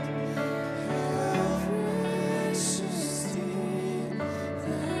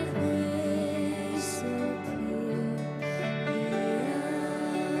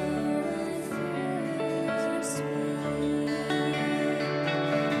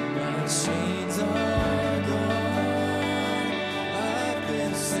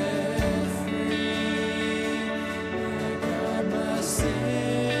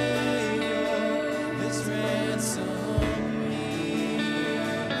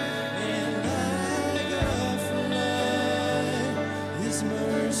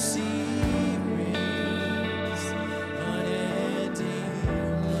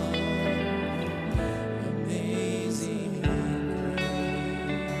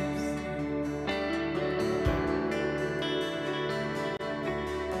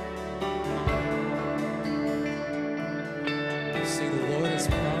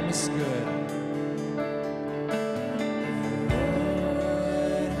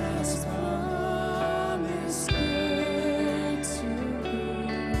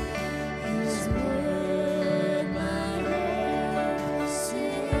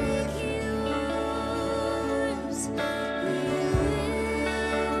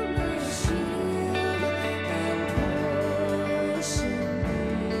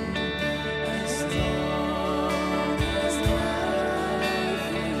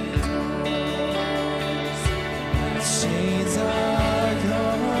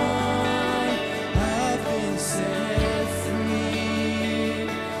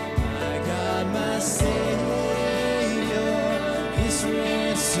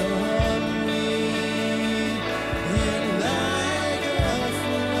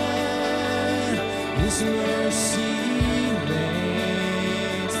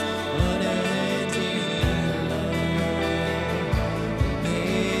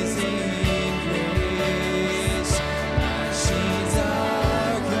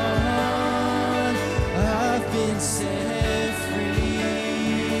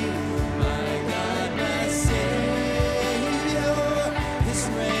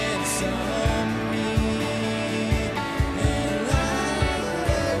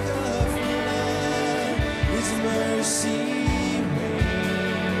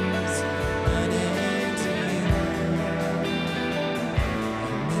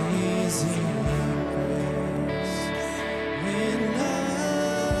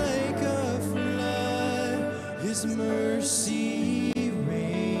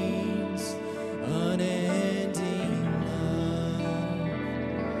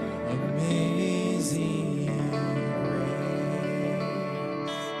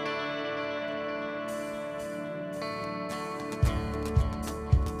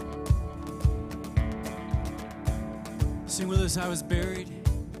 Sing with us, I was buried.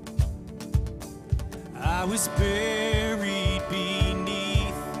 I was buried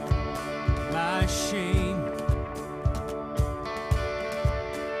beneath my shame.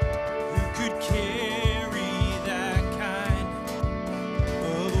 Who could carry that kind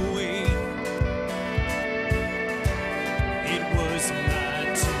of weight? It was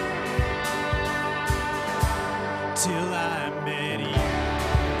my turn till I met you.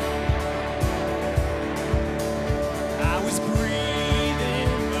 I was breathing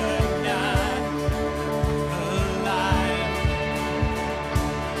but not alive.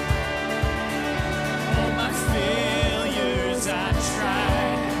 All my failures I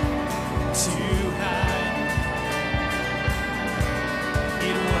tried to hide.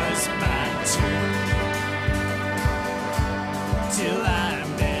 It was my turn till I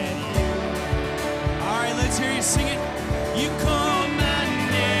met you. All right, let's hear you sing it. You called my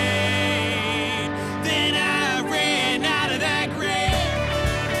name, then I ran out of that grave,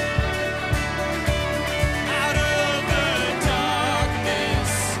 out of the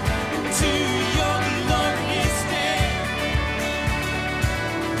darkness to your glorious day.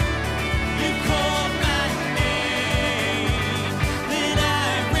 You called my name, then I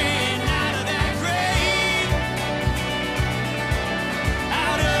ran out of that grave,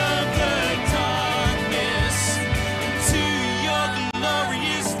 out of the darkness to your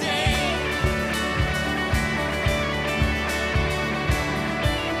glorious day.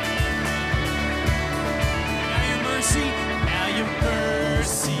 Now your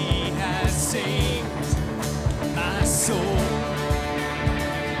mercy has saved my soul.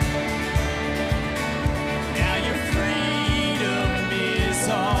 Now your freedom is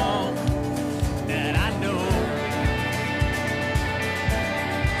all that I know.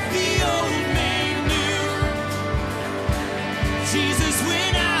 The old made new, Jesus,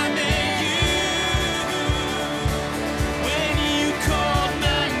 when I met you, when you called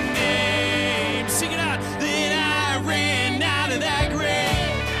my name, sing it out, then I ran out of that grave,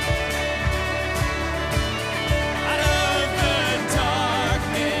 out of the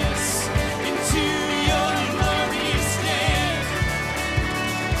darkness into your glorious day.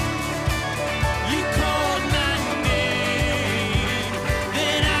 You called my name,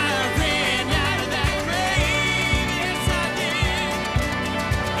 then I ran out of that grave. Yes, I did.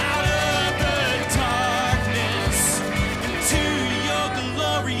 Out of the darkness into your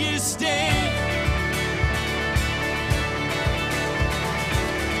glorious day.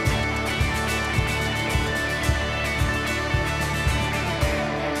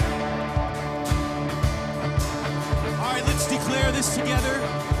 All right, let's declare this together.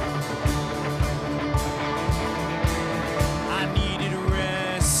 I needed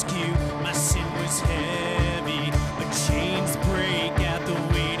rescue. My sin was heavy, but chains break at the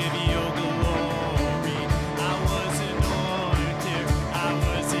weight of your glory. I was an orphan. I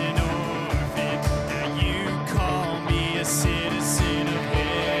was an orphan. Now you call me a citizen of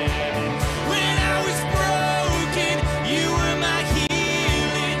heaven. When I was broken, you were my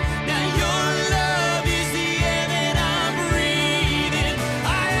healing. Now your love is the air that I'm breathing. I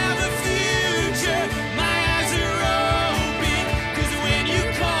have a future. My eyes are open. 'Cause when you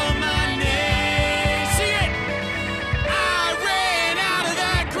call my name, sing it. I ran out of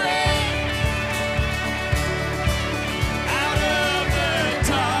that grave, out of the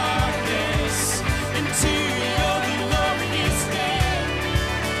darkness into your glorious day.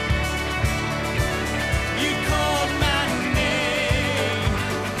 You called my name,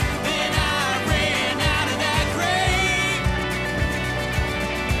 then I ran out of that grave,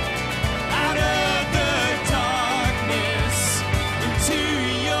 out of the darkness into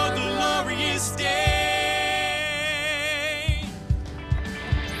your glorious day.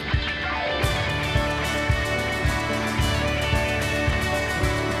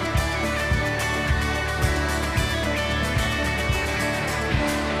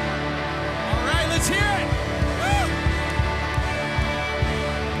 All right, let's hear it. Woo!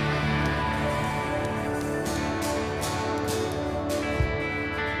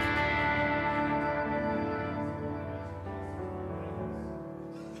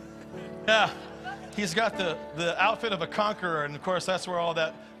 Yeah, he's got the outfit of a conqueror, and of course, that's where all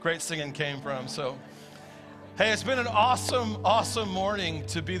that great singing came from. So, hey, it's been an awesome, awesome morning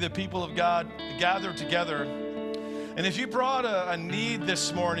to be the people of God gathered together. And if you brought a need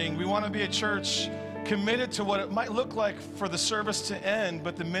this morning, we want to be a church committed to what it might look like for the service to end,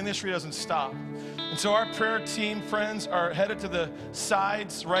 but the ministry doesn't stop. And so our prayer team friends are headed to the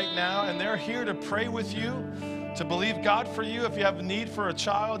sides right now, and they're here to pray with you, to believe God for you. If you have a need for a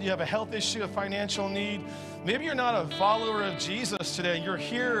child, you have a health issue, a financial need, Maybe you're not a follower of Jesus today. You're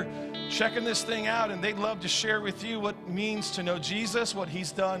here checking this thing out, and they'd love to share with you what it means to know Jesus, what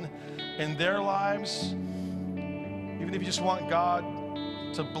he's done in their lives. Even if you just want God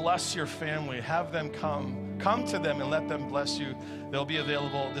to bless your family, have them come to them and let them bless you. They'll be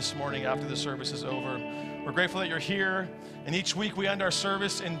available this morning after the service is over. We're grateful that you're here, and each week we end our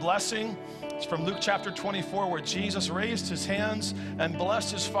service in blessing. It's from Luke chapter 24, where Jesus raised his hands and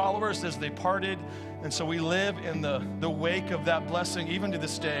blessed his followers as they parted. And so we live in the wake of that blessing even to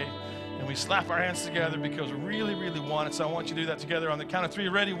this day. And we slap our hands together because we really, really want it. So I want you to do that together on the count of 3.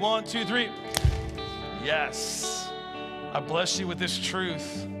 Ready? 1, 2, 3. Yes. I bless you with this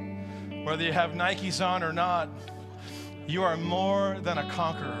truth. Whether you have Nikes on or not, you are more than a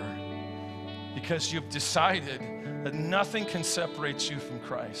conqueror because you've decided that nothing can separate you from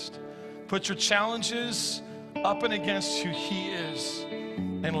Christ. Put your challenges up and against who he is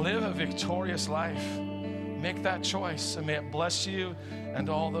and live a victorious life. Make that choice, and may it bless you and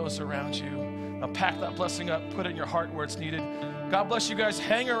all those around you. Now pack that blessing up, put it in your heart where it's needed. God bless you guys.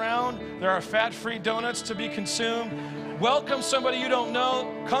 Hang around. There are fat-free donuts to be consumed. Welcome somebody you don't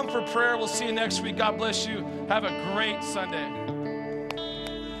know. Come for prayer. We'll see you next week. God bless you. Have a great Sunday.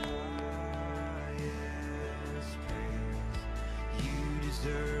 You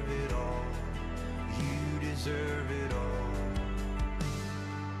deserve it all. You deserve it all.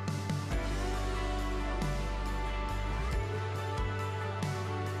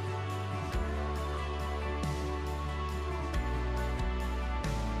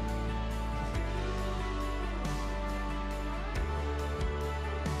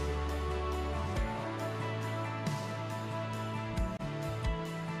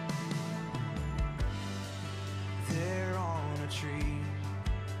 There on a tree,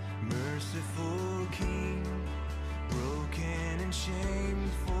 merciful King, broken and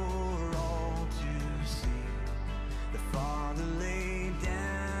shamed for all to see. The Father laid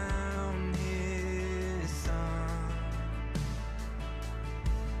down his Son.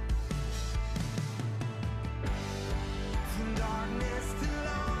 From darkness to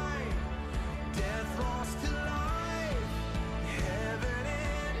light, death lost to life, heaven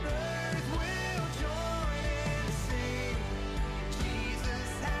and earth will join and sing. Jesus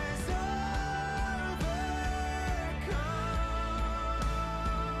has overcome.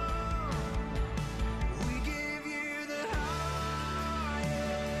 We give you the highest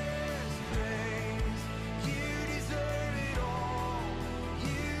praise. You deserve it all.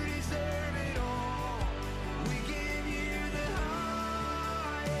 You deserve it all. We give you the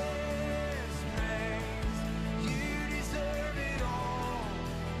highest praise. You deserve it all.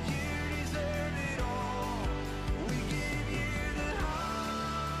 You deserve it all. We give you the highest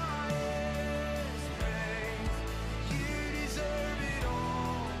praise. You deserve it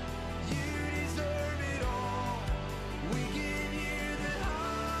all. You deserve it all. We give you the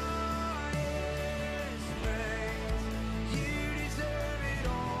highest praise. You deserve it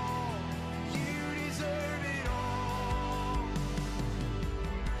all. You deserve it all.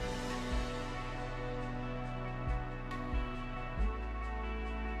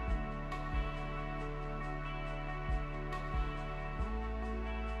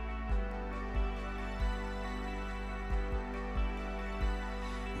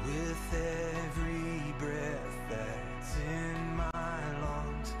 With every breath that's in my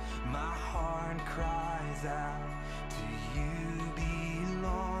lungs, my heart cries out, to you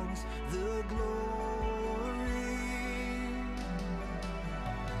belongs the glory.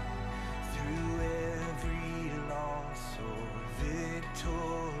 Through every loss or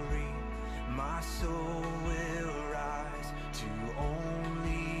victory, my soul will rise to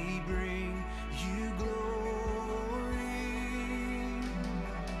only bring you glory.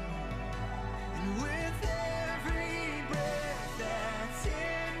 And with every breath that's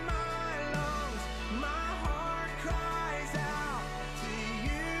in my lungs, my heart cries out, to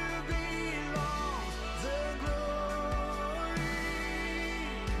you belongs the glory.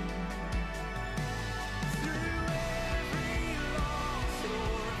 Through every loss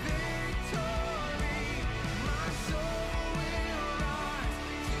or victory, my soul will rise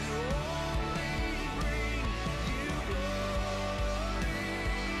to only bring you glory.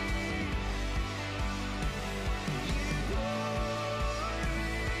 You glory.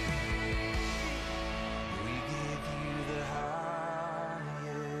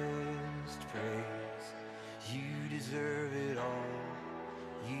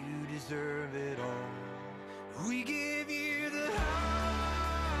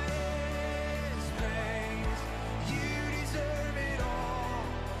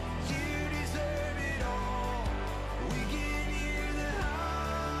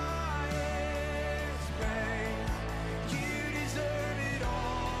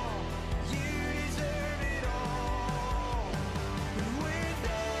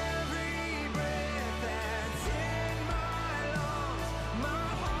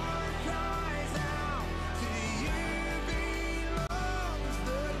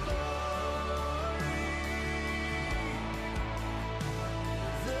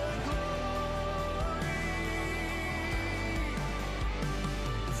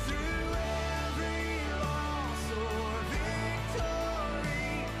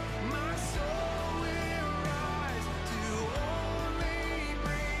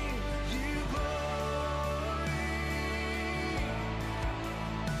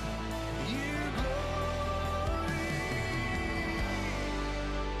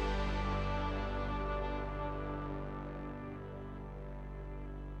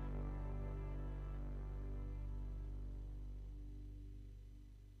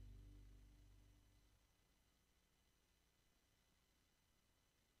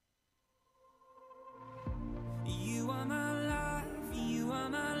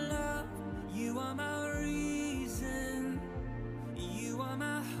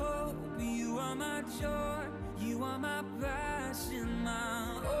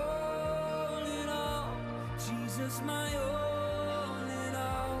 Jesus, my all in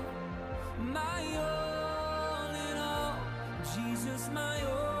all, my all in all, Jesus, my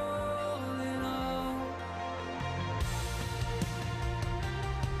all in all.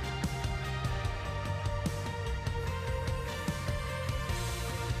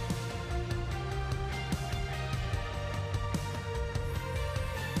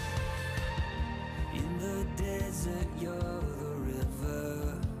 In the desert, you're the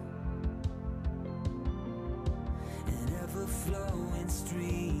river, an ever-flowing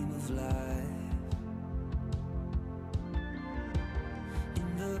stream of life. In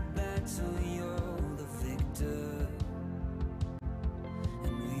the battle, you're the victor,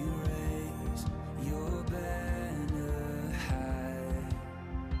 and we raise your banner high.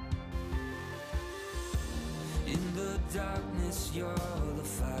 In the darkness, you're the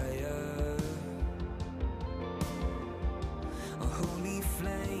fire, a holy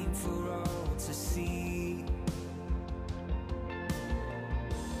flame for all to see.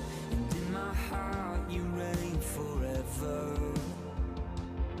 And in my heart you reign forever,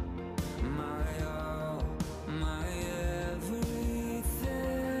 my all, my everything.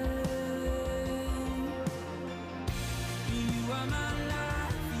 You are my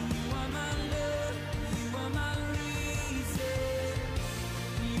life, you are my love, you are my reason.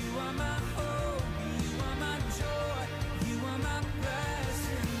 You are my hope, you are my joy, you are my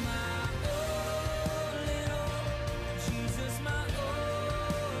passion, my all in all. Jesus, my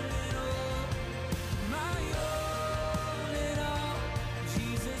all in all, my all in all.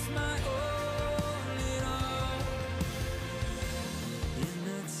 Jesus, my all in all. In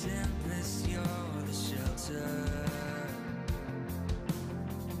the tempest, you're the shelter,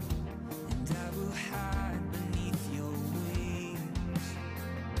 and I will hide beneath your wings.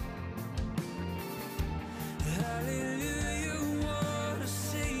 Hallelujah, what a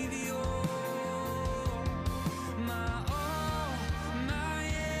savior, my all, my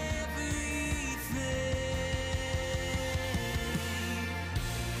everything.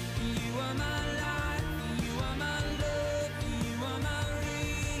 You are my life, you are my love, you are my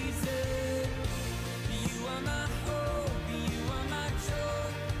reason. You are my hope, you are my joy,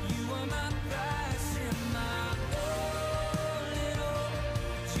 you are my passion, my all in all.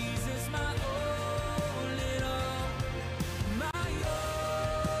 Jesus, my all in all, my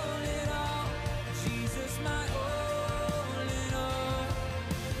all in all. Jesus, my all in all.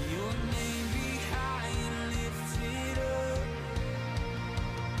 Your name be high and lifted up.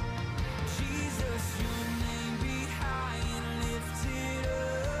 Jesus, your name be high and lifted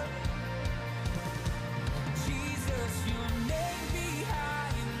up. Jesus, your name be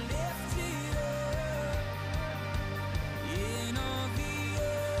high and lifted up. In all the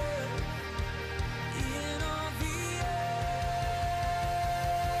earth, in all the earth.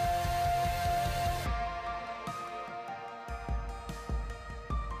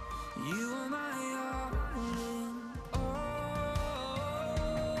 You are my all in all.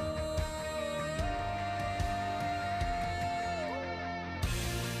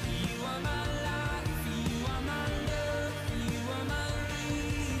 You are my life, you are my love, you are my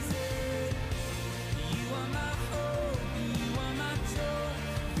reason. You are my hope, you are my joy,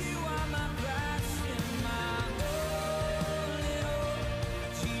 you are my passion, my all in all.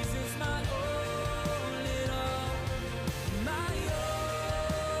 Jesus, my all in all, my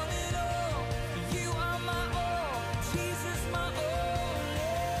all in all. You are my all, Jesus, my all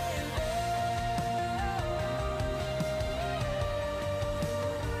in all.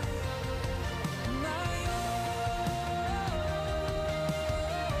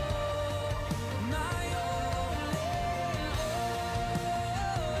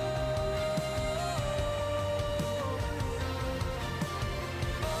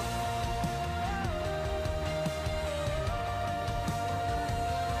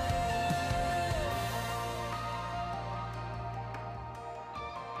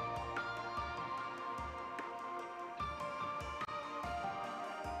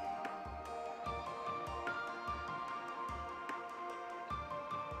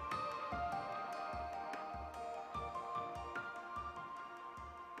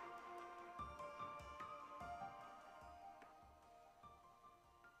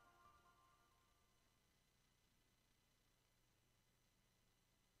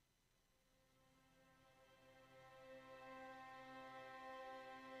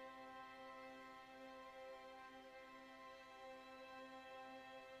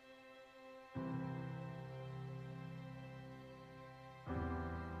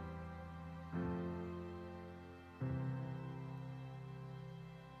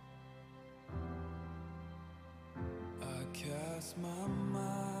 My cast my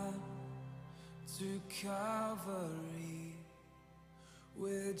mind to Calvary,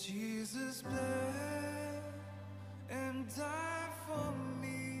 where Jesus bled and died for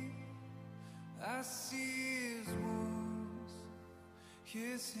me. I see his wounds,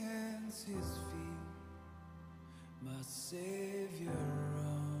 his hands, his feet, my Savior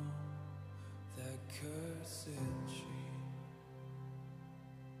on that cursed tree.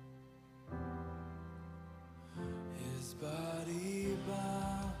 His body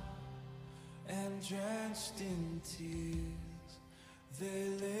bound and drenched in tears, they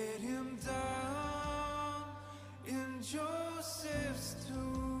laid him down in Joseph's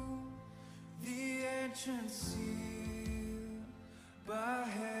tomb, the entrance sealed by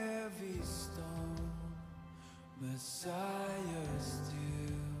heavy stone, Messiah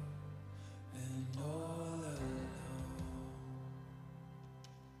still and all alone.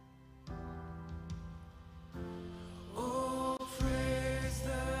 Oh, praise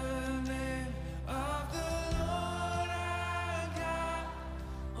the name of the Lord our God.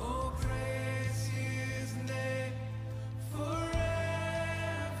 Oh, praise his name forevermore.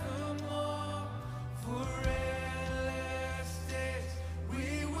 For endless days we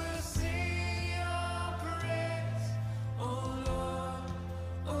will sing your praise. Oh Lord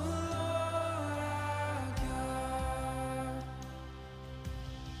our God.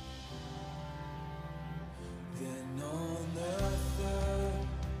 Then on the third,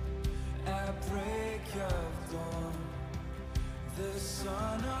 at break of dawn, the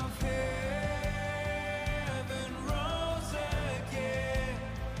Son of Heaven rose again.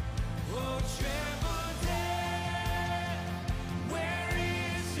 Oh, tremble death, where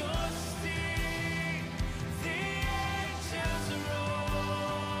is your sting? The angels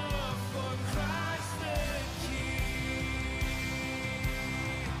roar for Christ the King.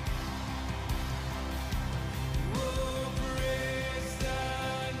 Oh, praise the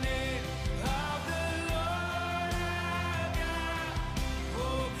name of the Lord our God.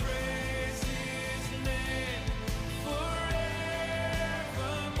 Oh, praise his name forevermore.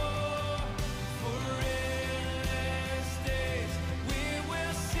 For endless days we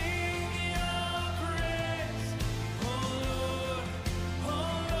will sing your praise. Oh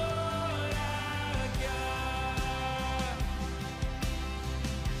Lord our God.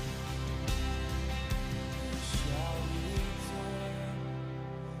 Shall return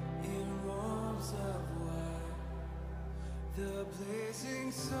in robes of white, the blazing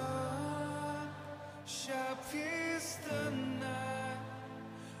sun shall pierce the night,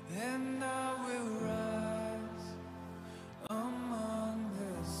 and I will rise among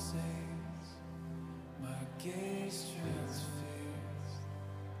the saints, my gaze transfixed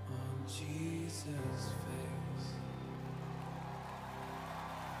on Jesus' face.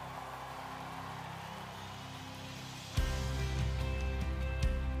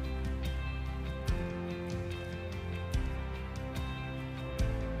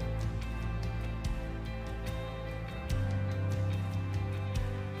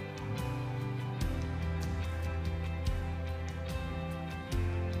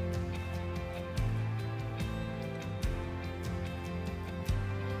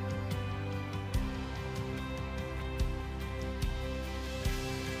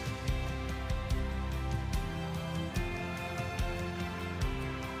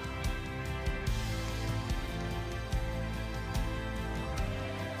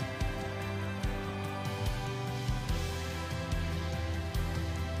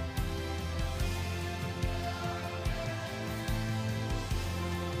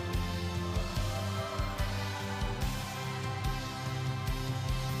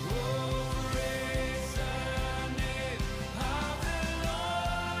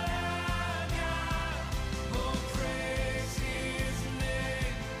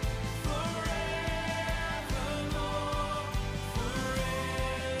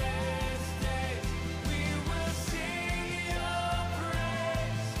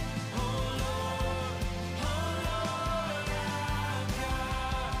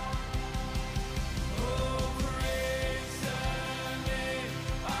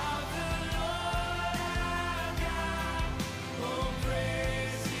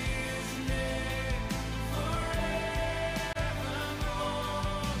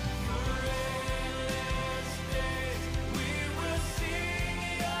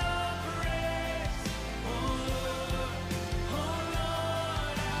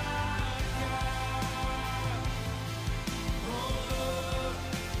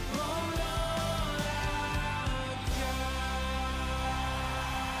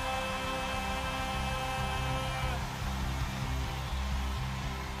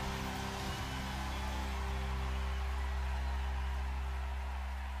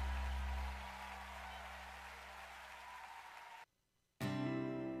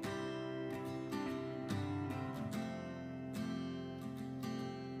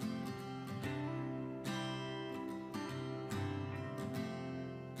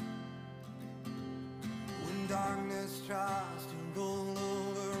 darkness tries to roll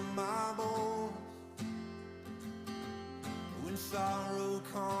over my bones, when sorrow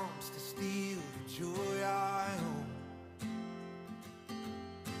comes to steal the joy I own,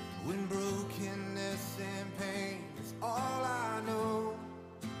 when brokenness and pain is all I know,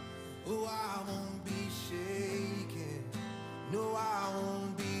 oh, I won't be shaken, no, I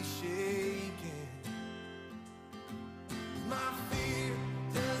won't be shaken. My fear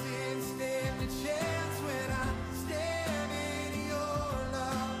doesn't stand a chance when I stand in your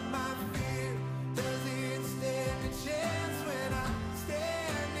love. My fear doesn't stand a chance when I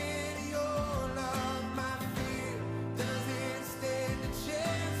stand in your love. My fear doesn't stand a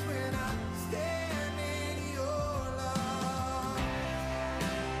chance when I stand in your love.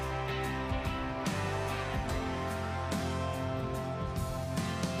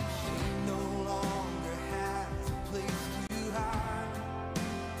 She no longer has a place to hide.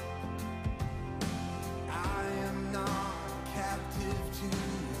 I am not captive to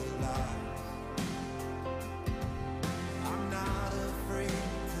the lies. I'm not afraid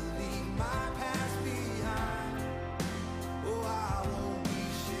to leave my past behind. Oh, I won't be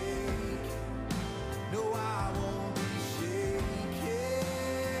shaken. No, I won't be shaken.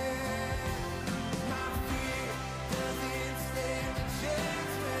 My fear doesn't stand a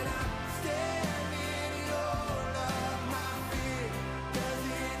chance when I stand in your love. My fear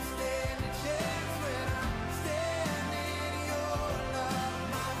doesn't stand a chance when I stand in your love.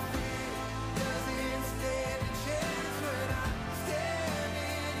 My fear doesn't stand a chance when I stand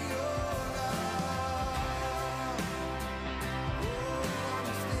in your love. Oh, I'm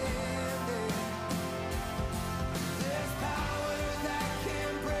standing. There's power that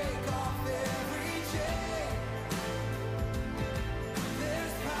can break off every chain.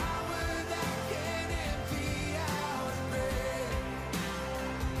 There's power that can empty out a grave.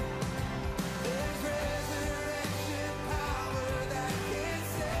 There's resurrection power that can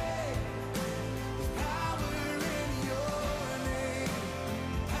save. There's power in your name.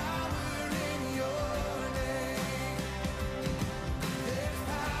 Power in your name. There's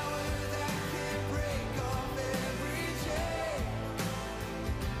power that can break off every chain.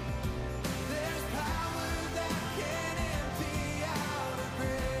 There's power that can empty out a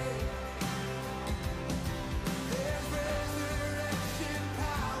grave. There's resurrection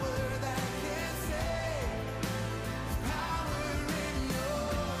power that can save. There's power in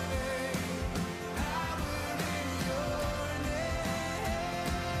your name. Power in your name.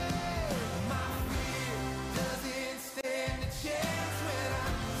 My fear doesn't stand a chance when I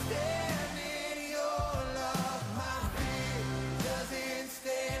stand in your love. My fear doesn't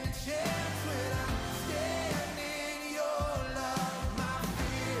stand a chance when I stand in your love. My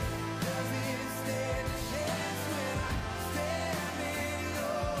fear doesn't stand a chance when I stand in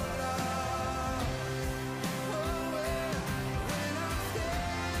your love. Oh, when I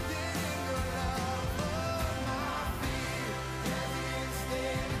stand in your love. Oh, my fear doesn't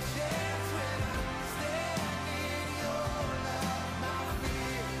stand a chance when I stand in your love. My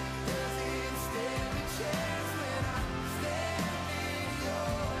fear doesn't stand a chance when I stand in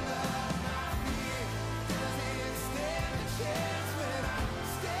your love. My fear doesn't stand a chance when I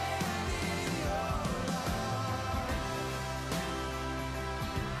stand in your love.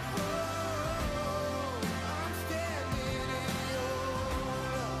 Oh, I'm standing in your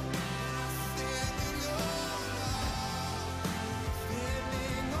love. Standing in your love.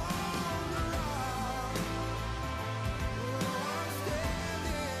 Standing on the rock. Oh, I'm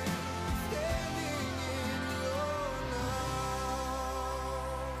standing in your love.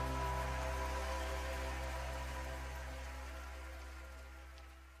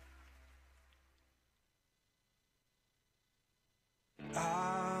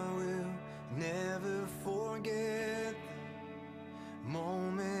 I will never forget the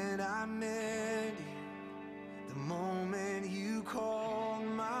moment I met you, the moment you called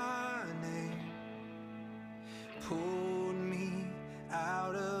my name, pulled me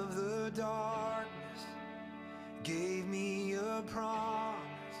out of the darkness, gave me a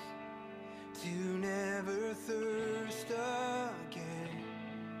promise to never thirst again.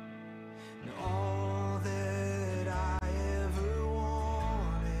 And all that I ever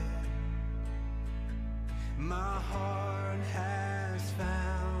wanted, my heart has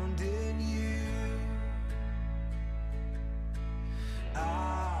found in you.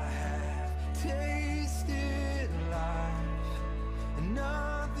 I have tasted life, and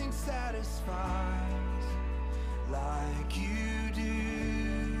nothing satisfies like you do.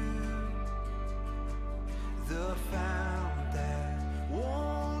 The fount that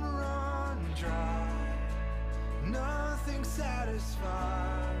won't run dry, nothing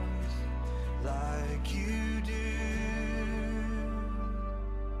satisfies like you do.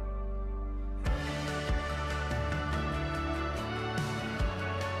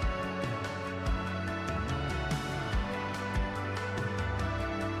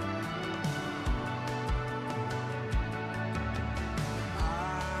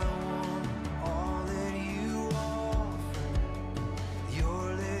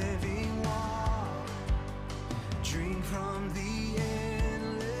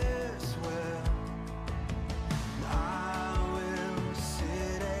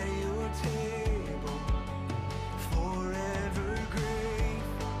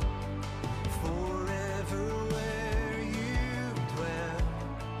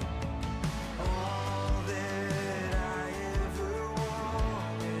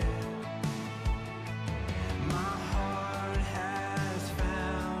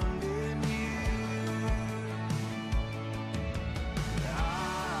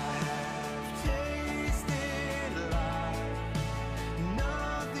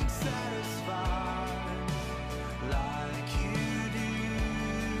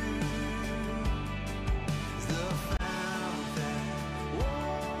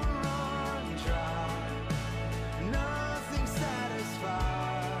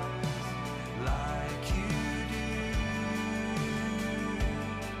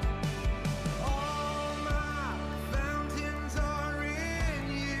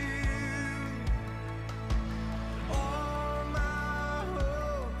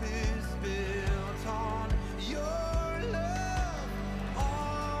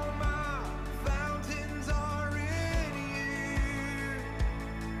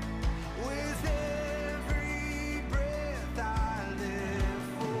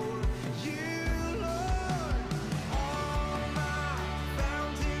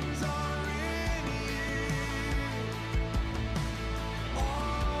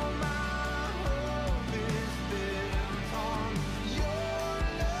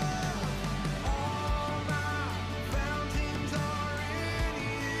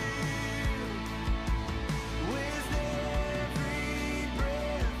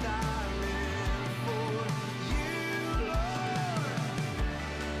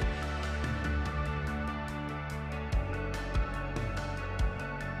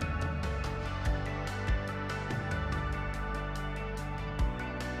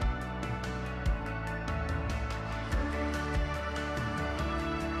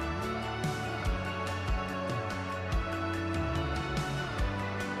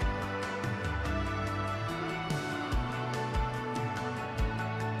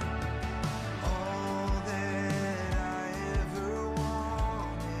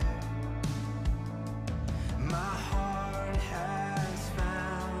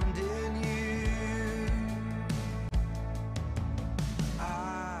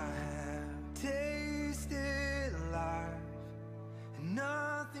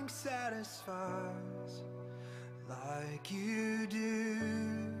 satisfies like you do.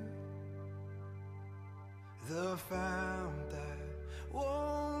 The fount that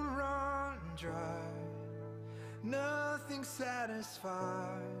won't run dry, nothing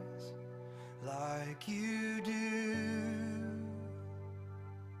satisfies like you do.